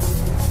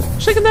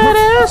 Shaking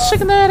that ass,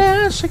 shaking that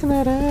ass, shaking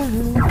that ass.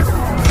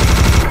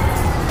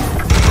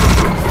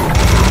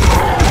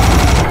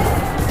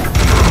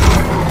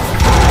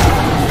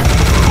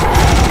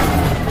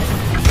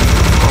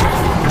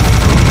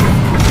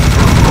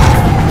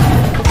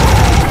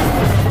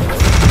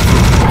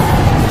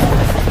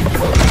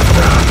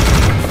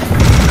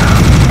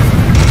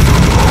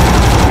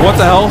 What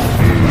the hell?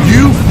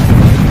 You?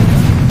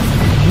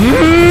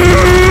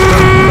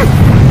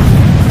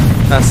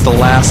 That's the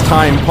last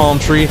time, Palm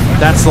Tree.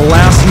 That's the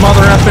last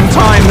mother effing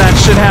time that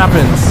shit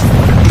happens.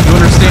 You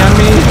understand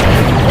me?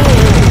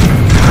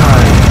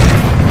 God.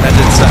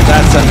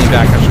 That sent me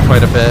back actually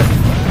quite a bit.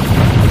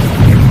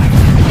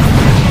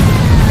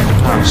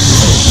 Oh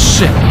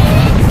shit.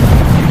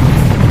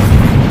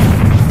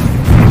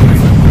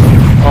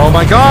 Oh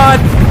my god!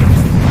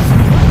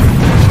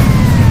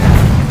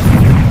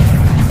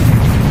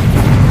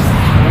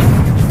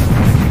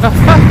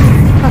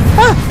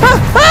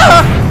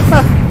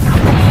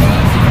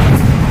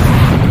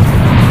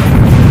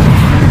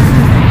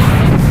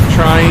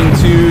 Trying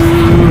to...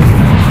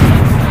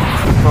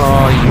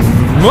 Oh, you...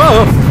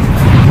 Whoa!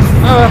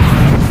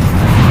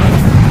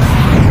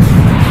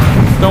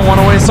 Don't want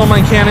to waste all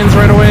my cannons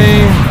right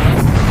away.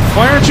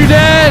 Why aren't you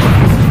dead?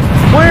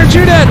 Why aren't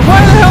you dead?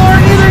 Why the hell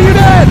aren't either of you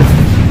dead?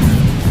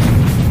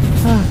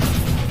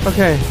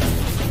 Okay.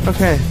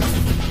 Okay.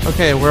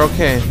 Okay, we're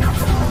okay.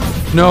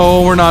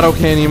 No, we're not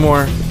okay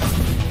anymore.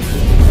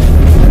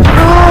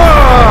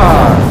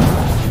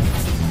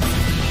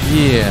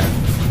 Yeah.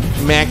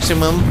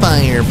 Maximum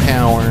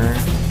firepower.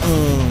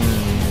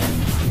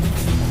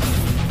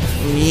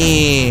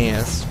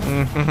 Yes.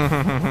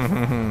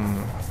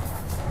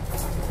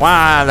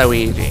 Why,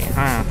 Luigi?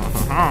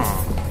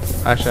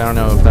 Actually, I don't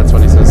know if that's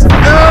what he says.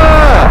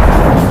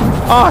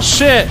 Oh,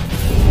 shit!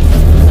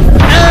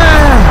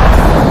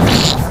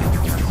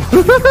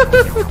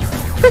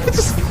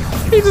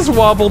 He just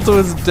wobbled to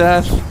his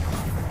death.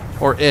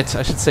 Or it,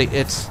 I should say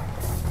it.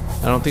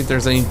 I don't think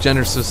there's any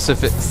gender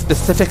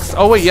specifics.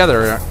 Oh wait, yeah,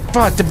 there are.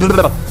 I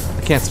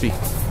can't speak.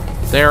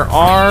 There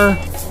are.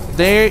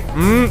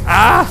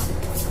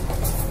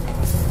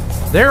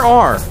 There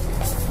are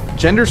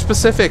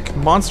gender-specific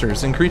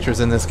monsters and creatures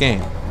in this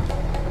game.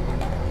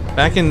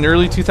 Back in the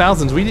early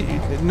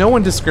 2000s, no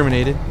one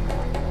discriminated.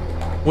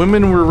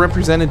 Women were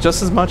represented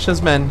just as much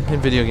as men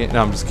in video games.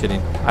 No, I'm just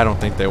kidding. I don't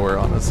think they were,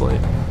 honestly.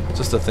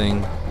 Just a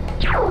thing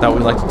that we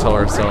like to tell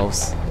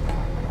ourselves.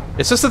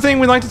 It's just a thing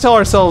we like to tell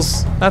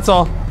ourselves. That's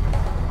all.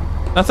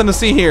 Nothing to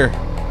see here.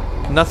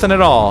 Nothing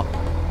at all.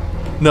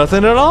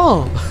 Nothing at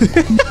all.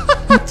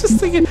 just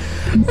thinking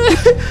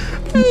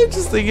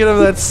of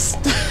that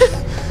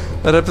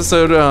that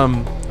episode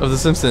of The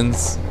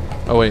Simpsons.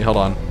 Oh wait, hold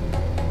on.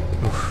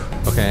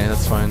 Oof. Okay,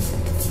 that's fine.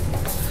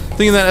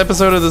 Thinking of that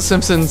episode of The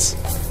Simpsons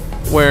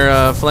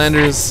where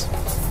Flanders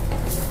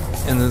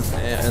and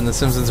the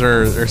Simpsons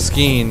are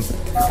skiing,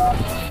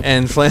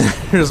 and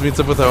Flanders meets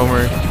up with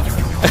Homer,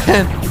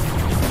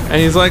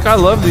 and he's like, "I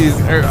love these."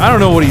 Or, I don't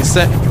know what he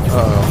said.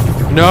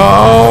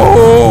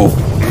 No!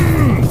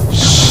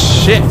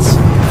 Shit!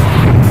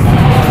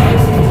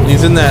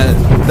 He's in that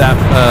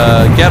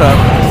getup,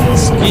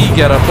 ski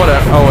getup,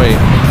 whatever. Oh wait,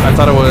 I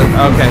thought it was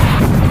okay.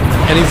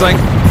 And he's like,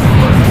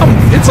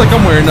 "It's like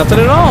I'm wearing nothing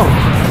at all,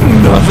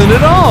 nothing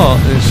at all."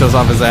 And it shows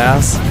off his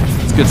ass.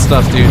 It's good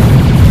stuff, dude.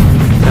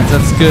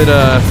 That's good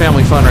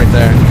family fun right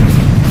there.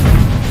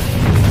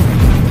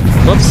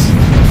 Whoops.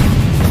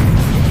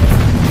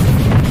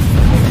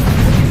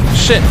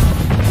 Shit.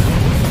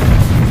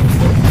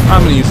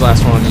 I'm gonna use the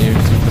last one on you.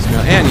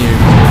 And you.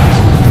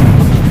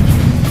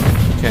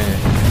 Okay.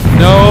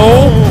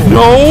 No!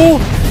 No!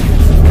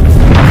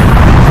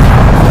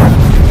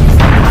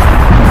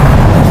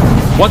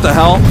 What the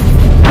hell?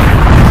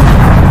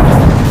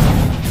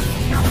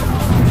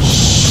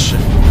 Shit.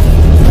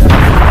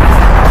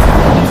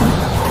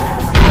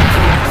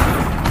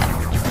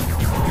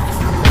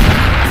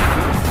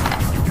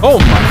 Oh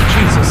my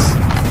Jesus.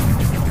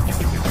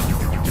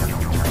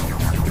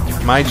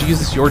 My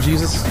Jesus? Your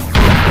Jesus?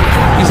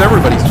 He's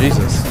everybody's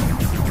Jesus.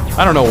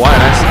 I don't know why.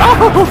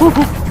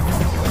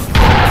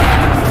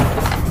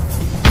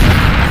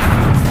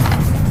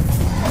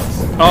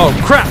 Oh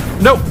crap!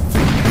 Nope.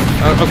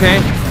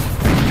 Okay.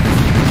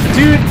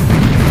 Dude,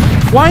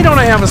 why don't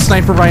I have a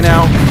sniper by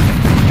now?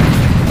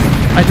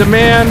 I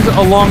demand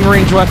a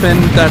long-range weapon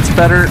that's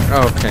better.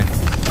 Okay.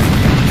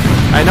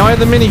 I know I have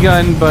the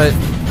minigun, but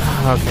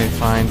okay,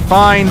 fine.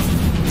 Fine.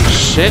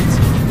 Shit.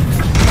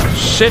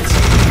 Shit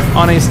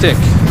on a stick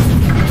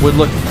would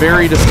look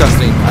very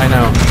disgusting. I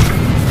know.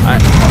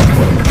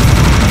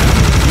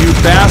 You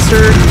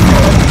bastard.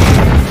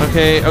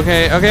 Okay,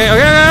 okay, okay,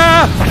 okay.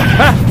 Ah!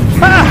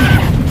 Ah!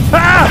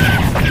 Ah!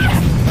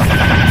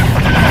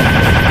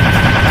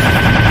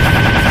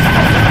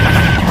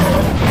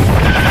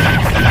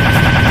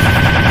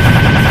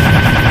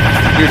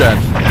 You're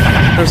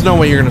dead. There's no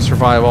way you're gonna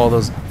survive all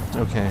those.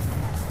 Okay.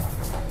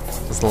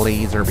 Those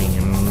laser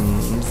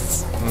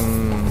beams.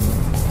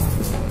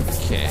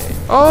 Okay.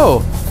 Oh!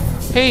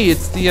 Hey,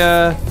 it's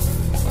the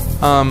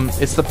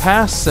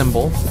pass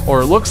symbol,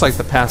 or it looks like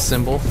the pass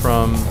symbol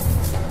from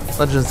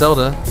Legend of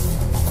Zelda,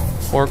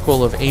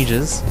 Oracle of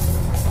Ages.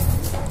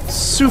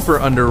 Super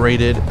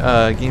underrated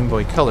Game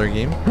Boy Color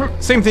game.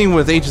 Same thing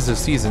with Ages of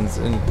Seasons,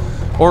 and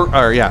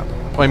yeah.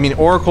 I mean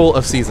Oracle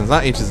of Seasons,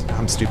 not Ages.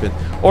 I'm stupid.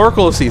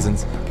 Oracle of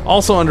Seasons,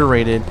 also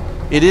underrated.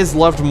 It is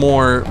loved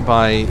more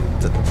by,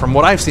 from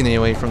what I've seen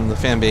anyway, from the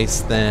fan base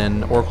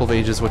than Oracle of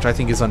Ages, which I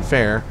think is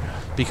unfair,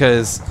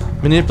 because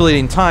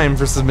manipulating time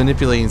versus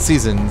manipulating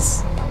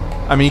seasons.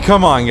 I mean,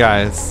 come on,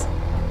 guys.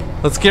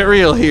 Let's get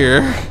real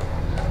here.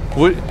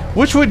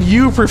 Which would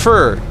you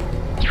prefer?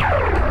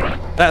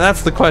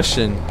 That's the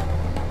question.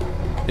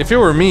 If it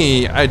were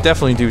me, I'd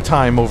definitely do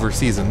time over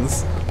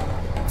seasons.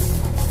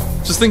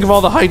 Just think of all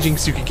the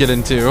hijinks you could get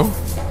into.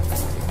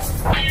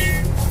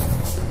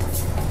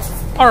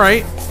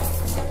 Alright.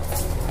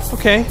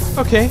 Okay.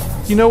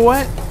 You know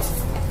what?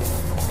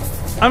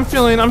 I'm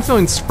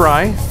feeling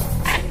spry.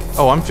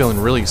 Oh, I'm feeling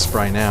really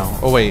spry now.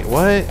 Oh wait,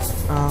 what?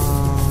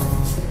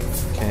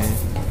 Okay.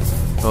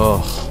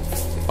 Ugh.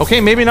 Okay,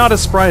 maybe not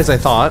as spry as I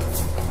thought.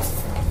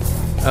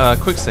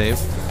 Quick save.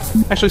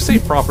 Actually,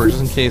 save proper,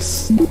 just in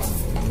case I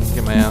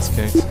get my ass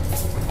kicked.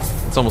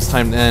 It's almost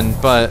time to end,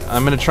 but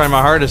I'm gonna try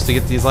my hardest to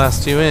get these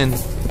last two in.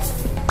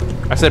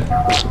 I said...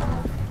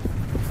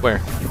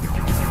 Where?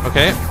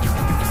 Okay.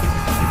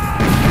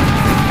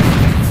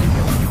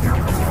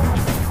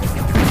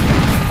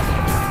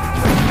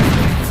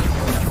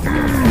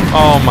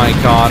 Oh my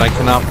god, I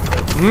cannot...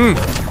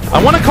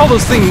 I want to call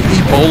this thing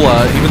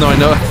Ebola, even though I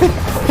know...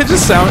 it's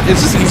just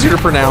easier to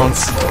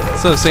pronounce.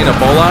 Instead of saying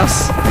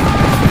Ebolas,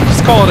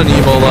 just call it an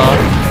Ebola.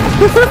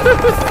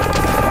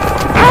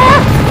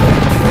 Ah!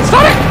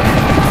 Stop it!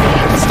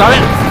 Stop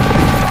it!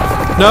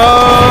 No!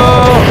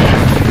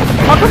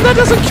 How come that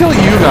doesn't kill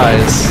you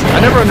guys? I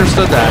never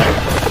understood that.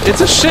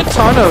 It's a shit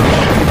ton of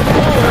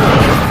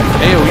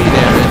AoE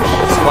damage,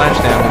 splash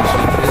damage.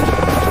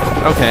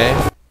 Okay.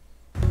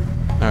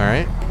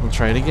 Alright, we'll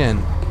try it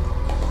again.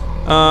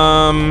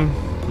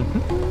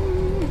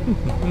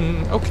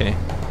 Okay.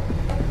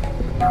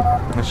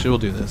 Actually, we'll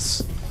do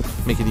this.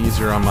 Make it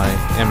easier on my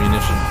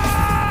ammunition.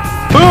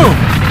 Boom!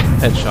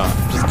 Headshot.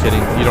 Just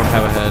kidding. You don't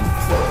have a head.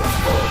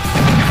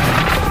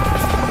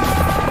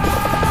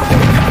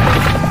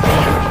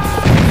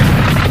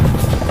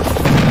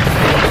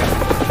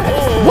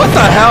 What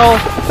the hell?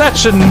 That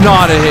should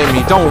not have hit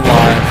me. Don't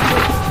lie.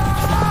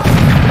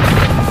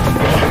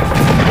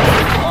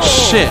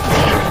 Shit.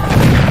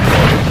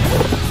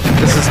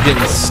 This is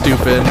getting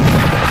stupid.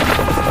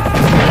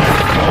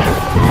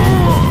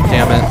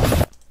 Damn it.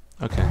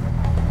 Okay.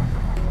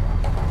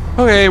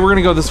 Okay, we're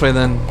gonna go this way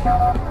then.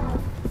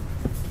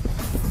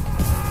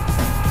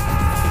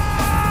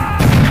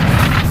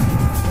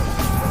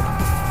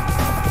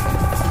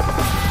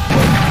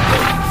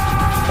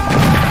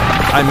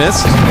 I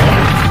missed.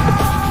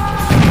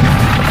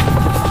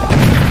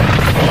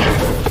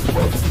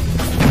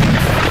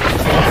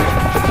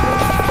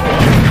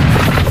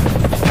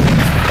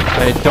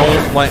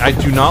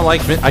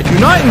 I do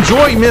not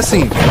enjoy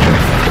missing.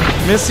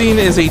 Missing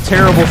is a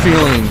terrible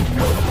feeling.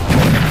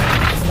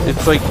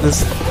 It's like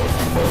this.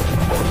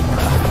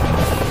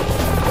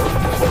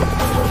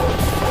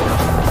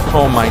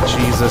 Oh my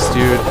Jesus,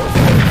 dude.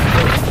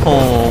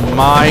 Oh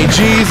my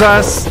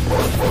Jesus.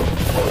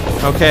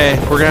 Okay,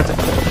 we're gonna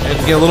have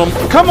to get a little.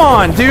 Come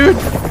on, dude.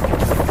 Okay.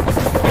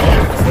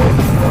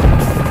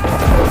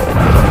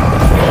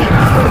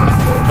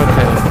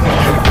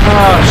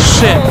 Oh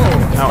shit.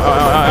 Ow, ow,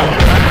 ow, ow.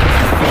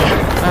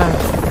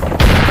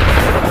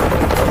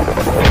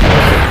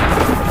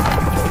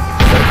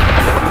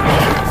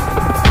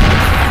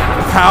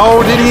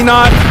 How did he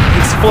not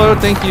explode?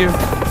 Thank you.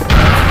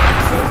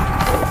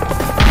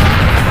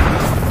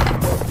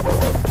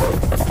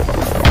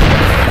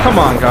 Come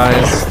on,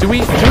 guys. Do we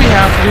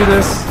have to do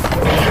this?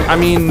 I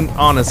mean,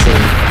 honestly,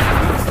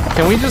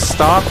 can we just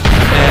stop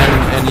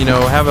and you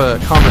know, have a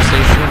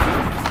conversation?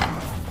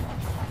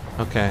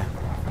 Okay.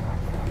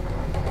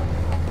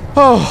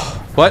 Oh,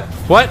 what?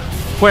 What?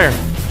 Where?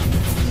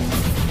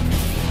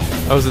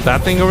 Oh, is it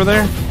that thing over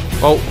there?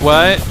 Oh,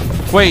 what?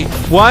 Wait,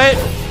 what?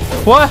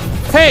 What?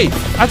 Hey,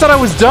 I thought I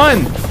was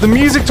done. The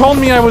music told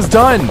me I was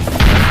done.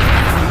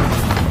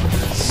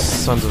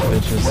 Sons of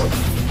bitches.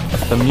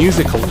 The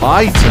music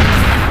lied to me.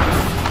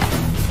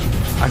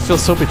 I feel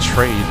so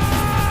betrayed.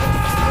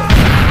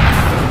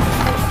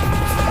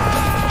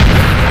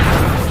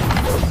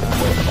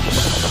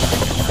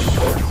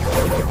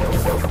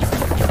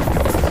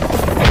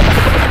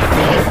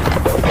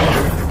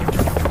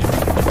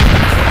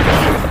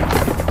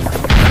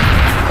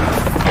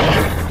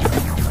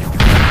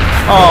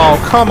 Oh,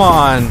 come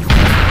on.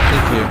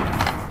 Thank you.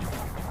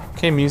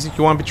 Okay, music,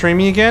 you want to betray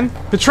me again?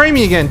 Betray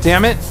me again,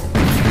 damn it!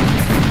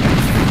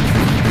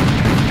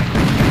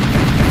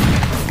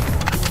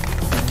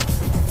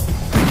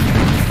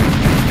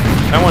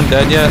 That one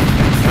dead yet?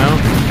 No?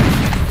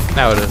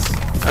 Now it is.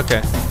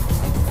 Okay.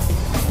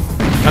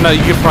 I know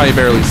you can probably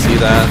barely see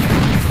that.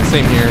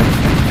 Same here.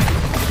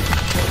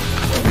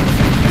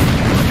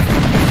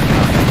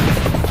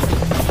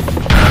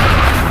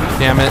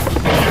 Damn it.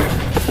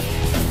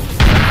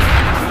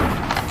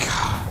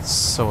 God,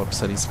 so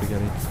upsetty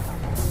spaghetti.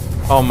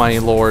 Oh my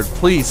lord.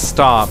 Please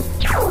stop.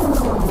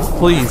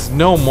 Please,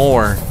 no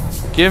more.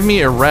 Give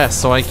me a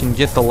rest so I can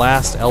get the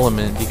last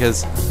element,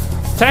 because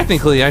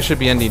technically I should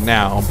be ending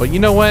now, but you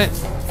know what?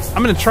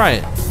 I'm gonna try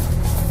it.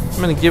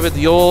 I'm gonna give it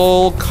the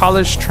old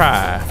college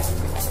try.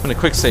 I'm gonna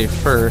quick save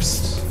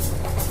first,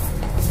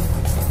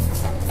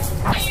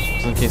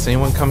 just in case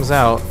anyone comes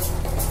out.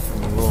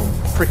 Little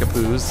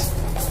prickapoos.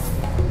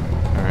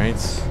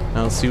 Alright,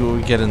 now let's see what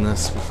we get in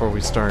this before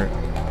we start.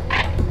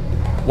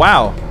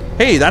 Wow!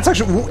 Hey, that's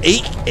actually ooh,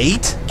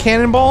 eight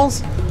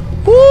cannonballs?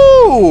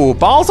 Woo!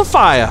 Balls of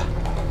fire!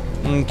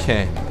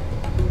 Okay.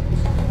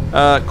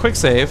 Quick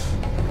save.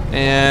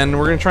 And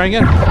we're gonna try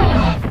again.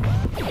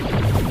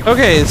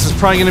 Okay, this is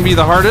probably gonna be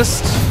the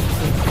hardest.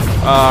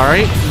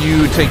 Alright,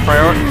 you take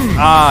priority.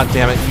 Ah,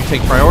 damn it, you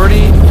take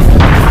priority.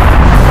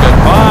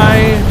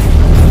 Goodbye.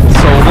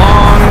 So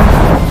long.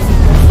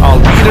 I'll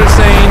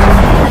Wiedersehen.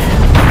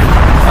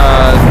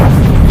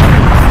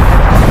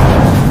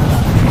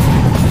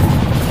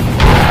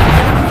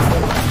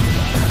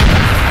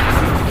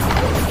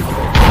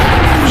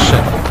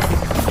 Shit.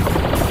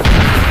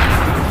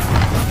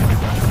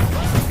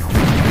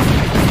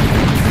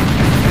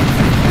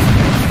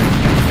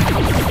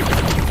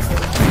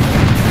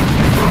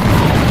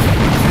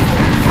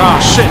 Ah,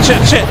 shit.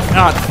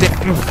 Ah,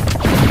 damn.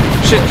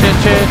 Shit.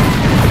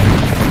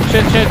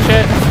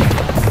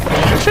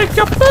 Shake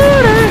your booty.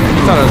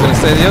 You thought I was gonna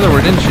say the other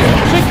word, didn't you?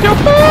 Shake your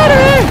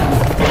booty.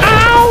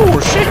 Ow!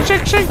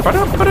 Shake.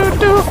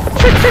 Ba-do-ba-do-do.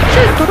 Shake.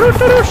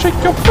 Do-do-do-do. Shake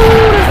your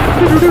booty.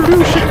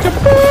 Do-do-do-do. Shake your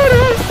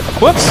booty.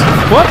 Whoops.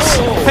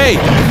 Hey,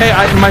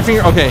 my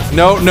finger. Okay,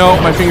 no,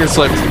 my finger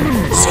slipped.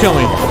 Just kill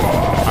me.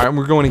 All right,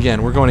 we're going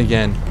again.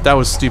 That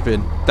was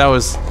stupid. That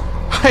was.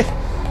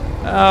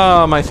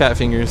 Oh, my fat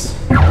fingers.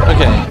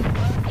 Okay.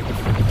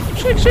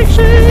 Shake. Shake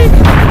your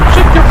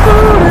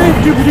booty.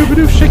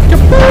 Dooby-dooby-doo. Shake your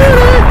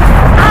booty.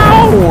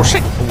 Ow!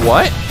 Shake.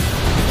 What?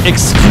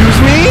 Excuse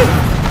me?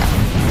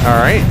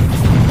 Alright.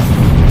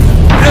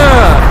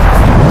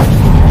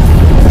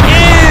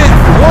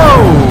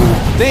 Whoa!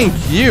 Thank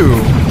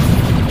you.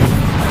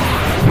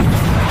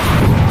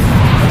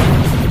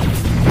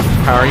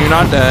 How are you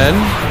not dead?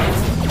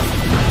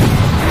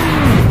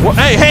 What?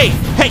 Hey!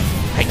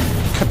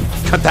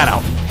 Cut that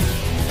out.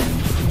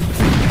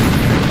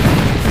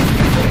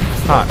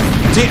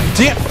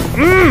 Damn.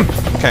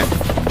 Okay.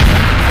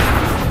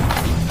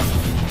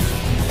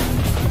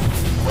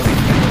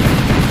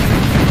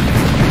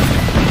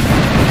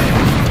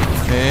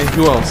 Okay,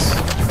 who else?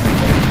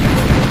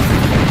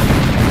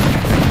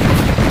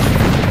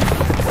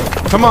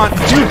 Come on,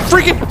 dude,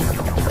 freaking!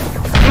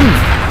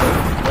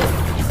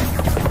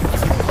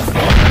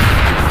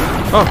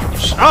 Oh,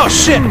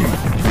 shit!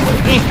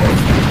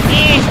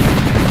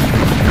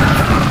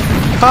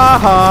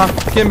 Haha,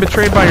 getting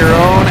betrayed by your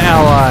own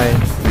ally.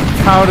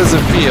 How does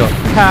it feel?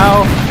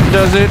 How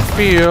does it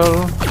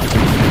feel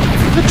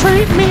to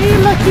treat me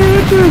like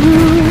you do?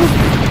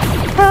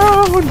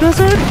 How does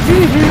it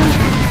feel?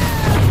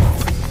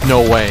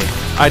 No way.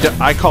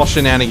 I call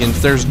shenanigans.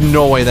 There's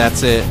no way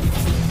that's it.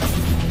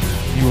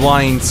 You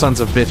lying sons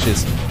of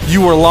bitches.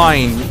 You are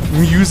lying.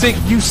 Music,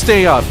 you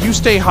stay up. You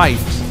stay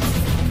hyped.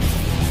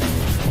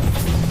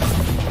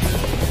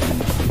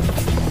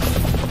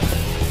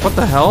 What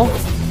the hell?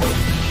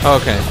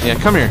 Okay, yeah,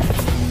 come here.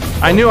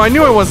 I knew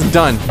I wasn't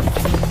done.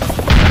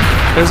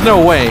 There's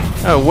no way.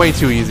 Oh, way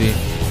too easy.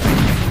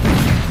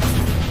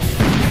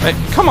 Hey,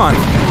 come on.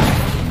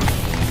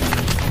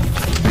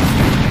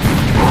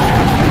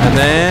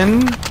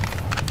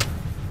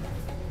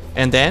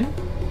 And then?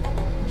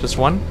 Just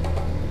one?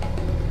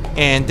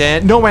 And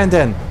then, no, and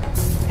then.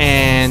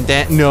 And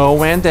then,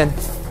 no, and then.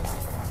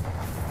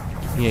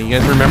 Yeah, you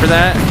guys remember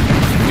that?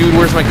 Dude,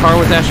 where's my car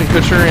with Ashton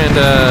Kutcher and,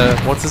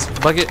 what's this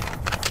bucket?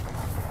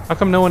 How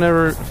come no one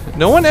ever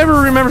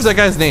remembers that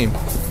guy's name?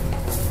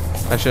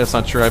 Actually, that's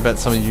not true. I bet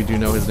some of you do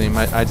know his name.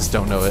 I just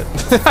don't know it.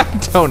 I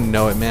don't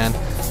know it, man.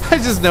 I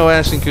just know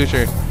Ashton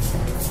Kutcher.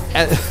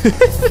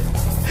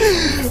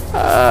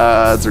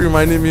 It's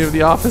reminding me of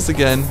The Office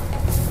again.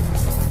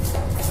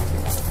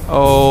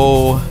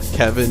 Oh,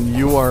 Kevin,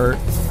 you're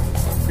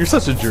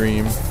such a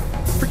dream.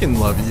 Freaking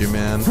love you,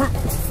 man.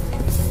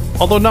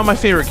 Although not my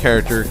favorite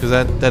character, because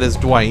that is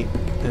Dwight.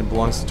 It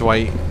belongs to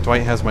Dwight.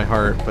 Dwight has my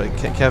heart, but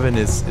Kevin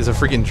is a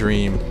freaking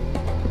dream.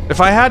 If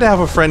I had to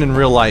have a friend in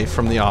real life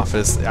from The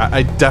Office,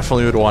 I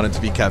definitely would want it to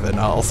be Kevin.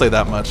 I'll say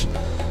that much.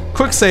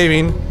 Quick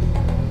saving.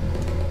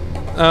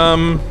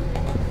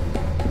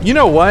 You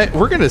know what?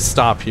 We're gonna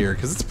stop here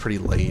because it's pretty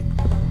late.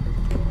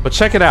 But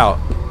check it out.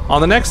 On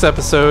the next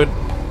episode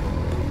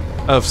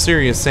of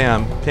Serious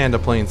Sam, Panda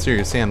playing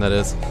Serious Sam, that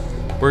is,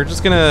 we're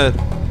just gonna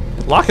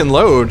lock and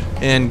load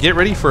and get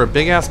ready for a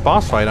big ass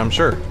boss fight. I'm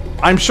sure.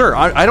 I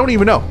don't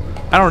even know.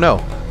 I don't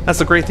know. That's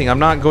the great thing. I'm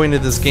not going to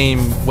this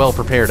game well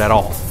prepared at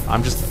all.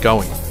 I'm just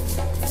going.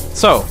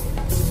 So,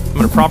 I'm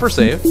gonna proper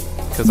save,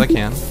 because I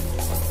can.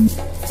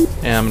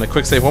 And I'm gonna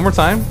quick save one more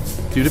time,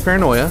 due to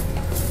paranoia.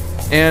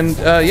 And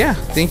yeah,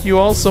 thank you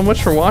all so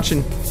much for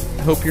watching.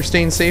 I hope you're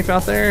staying safe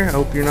out there. I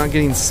hope you're not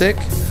getting sick,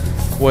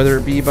 whether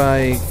it be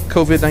by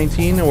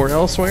COVID-19 or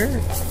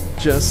elsewhere.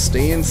 Just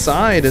stay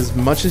inside as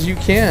much as you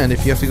can.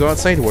 If you have to go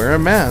outside, wear a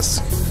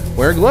mask.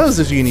 Wear gloves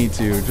if you need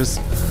to. Just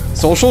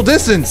social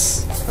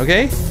distance,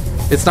 okay?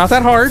 It's not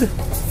that hard.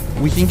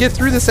 We can get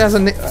through this as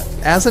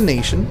a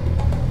nation.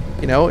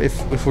 You know,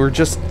 if we're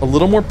just a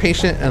little more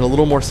patient and a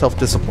little more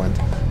self-disciplined.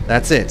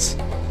 That's it.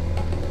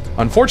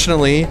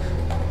 Unfortunately,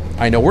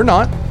 I know we're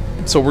not,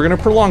 so we're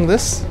gonna prolong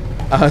this.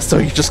 So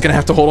you're just gonna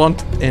have to hold on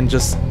and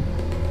just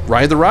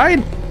ride the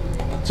ride.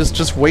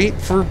 Just wait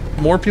for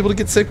more people to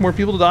get sick, more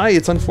people to die.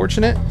 It's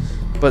unfortunate,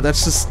 but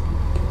that's just...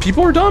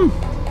 people are dumb.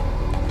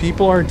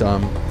 People are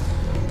dumb.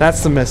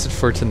 That's the message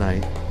for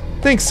tonight.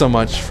 Thanks so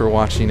much for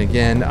watching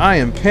again. I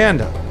am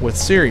Panda with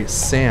Serious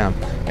Sam,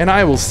 and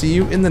I will see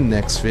you in the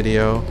next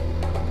video.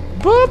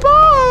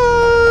 Bye-bye!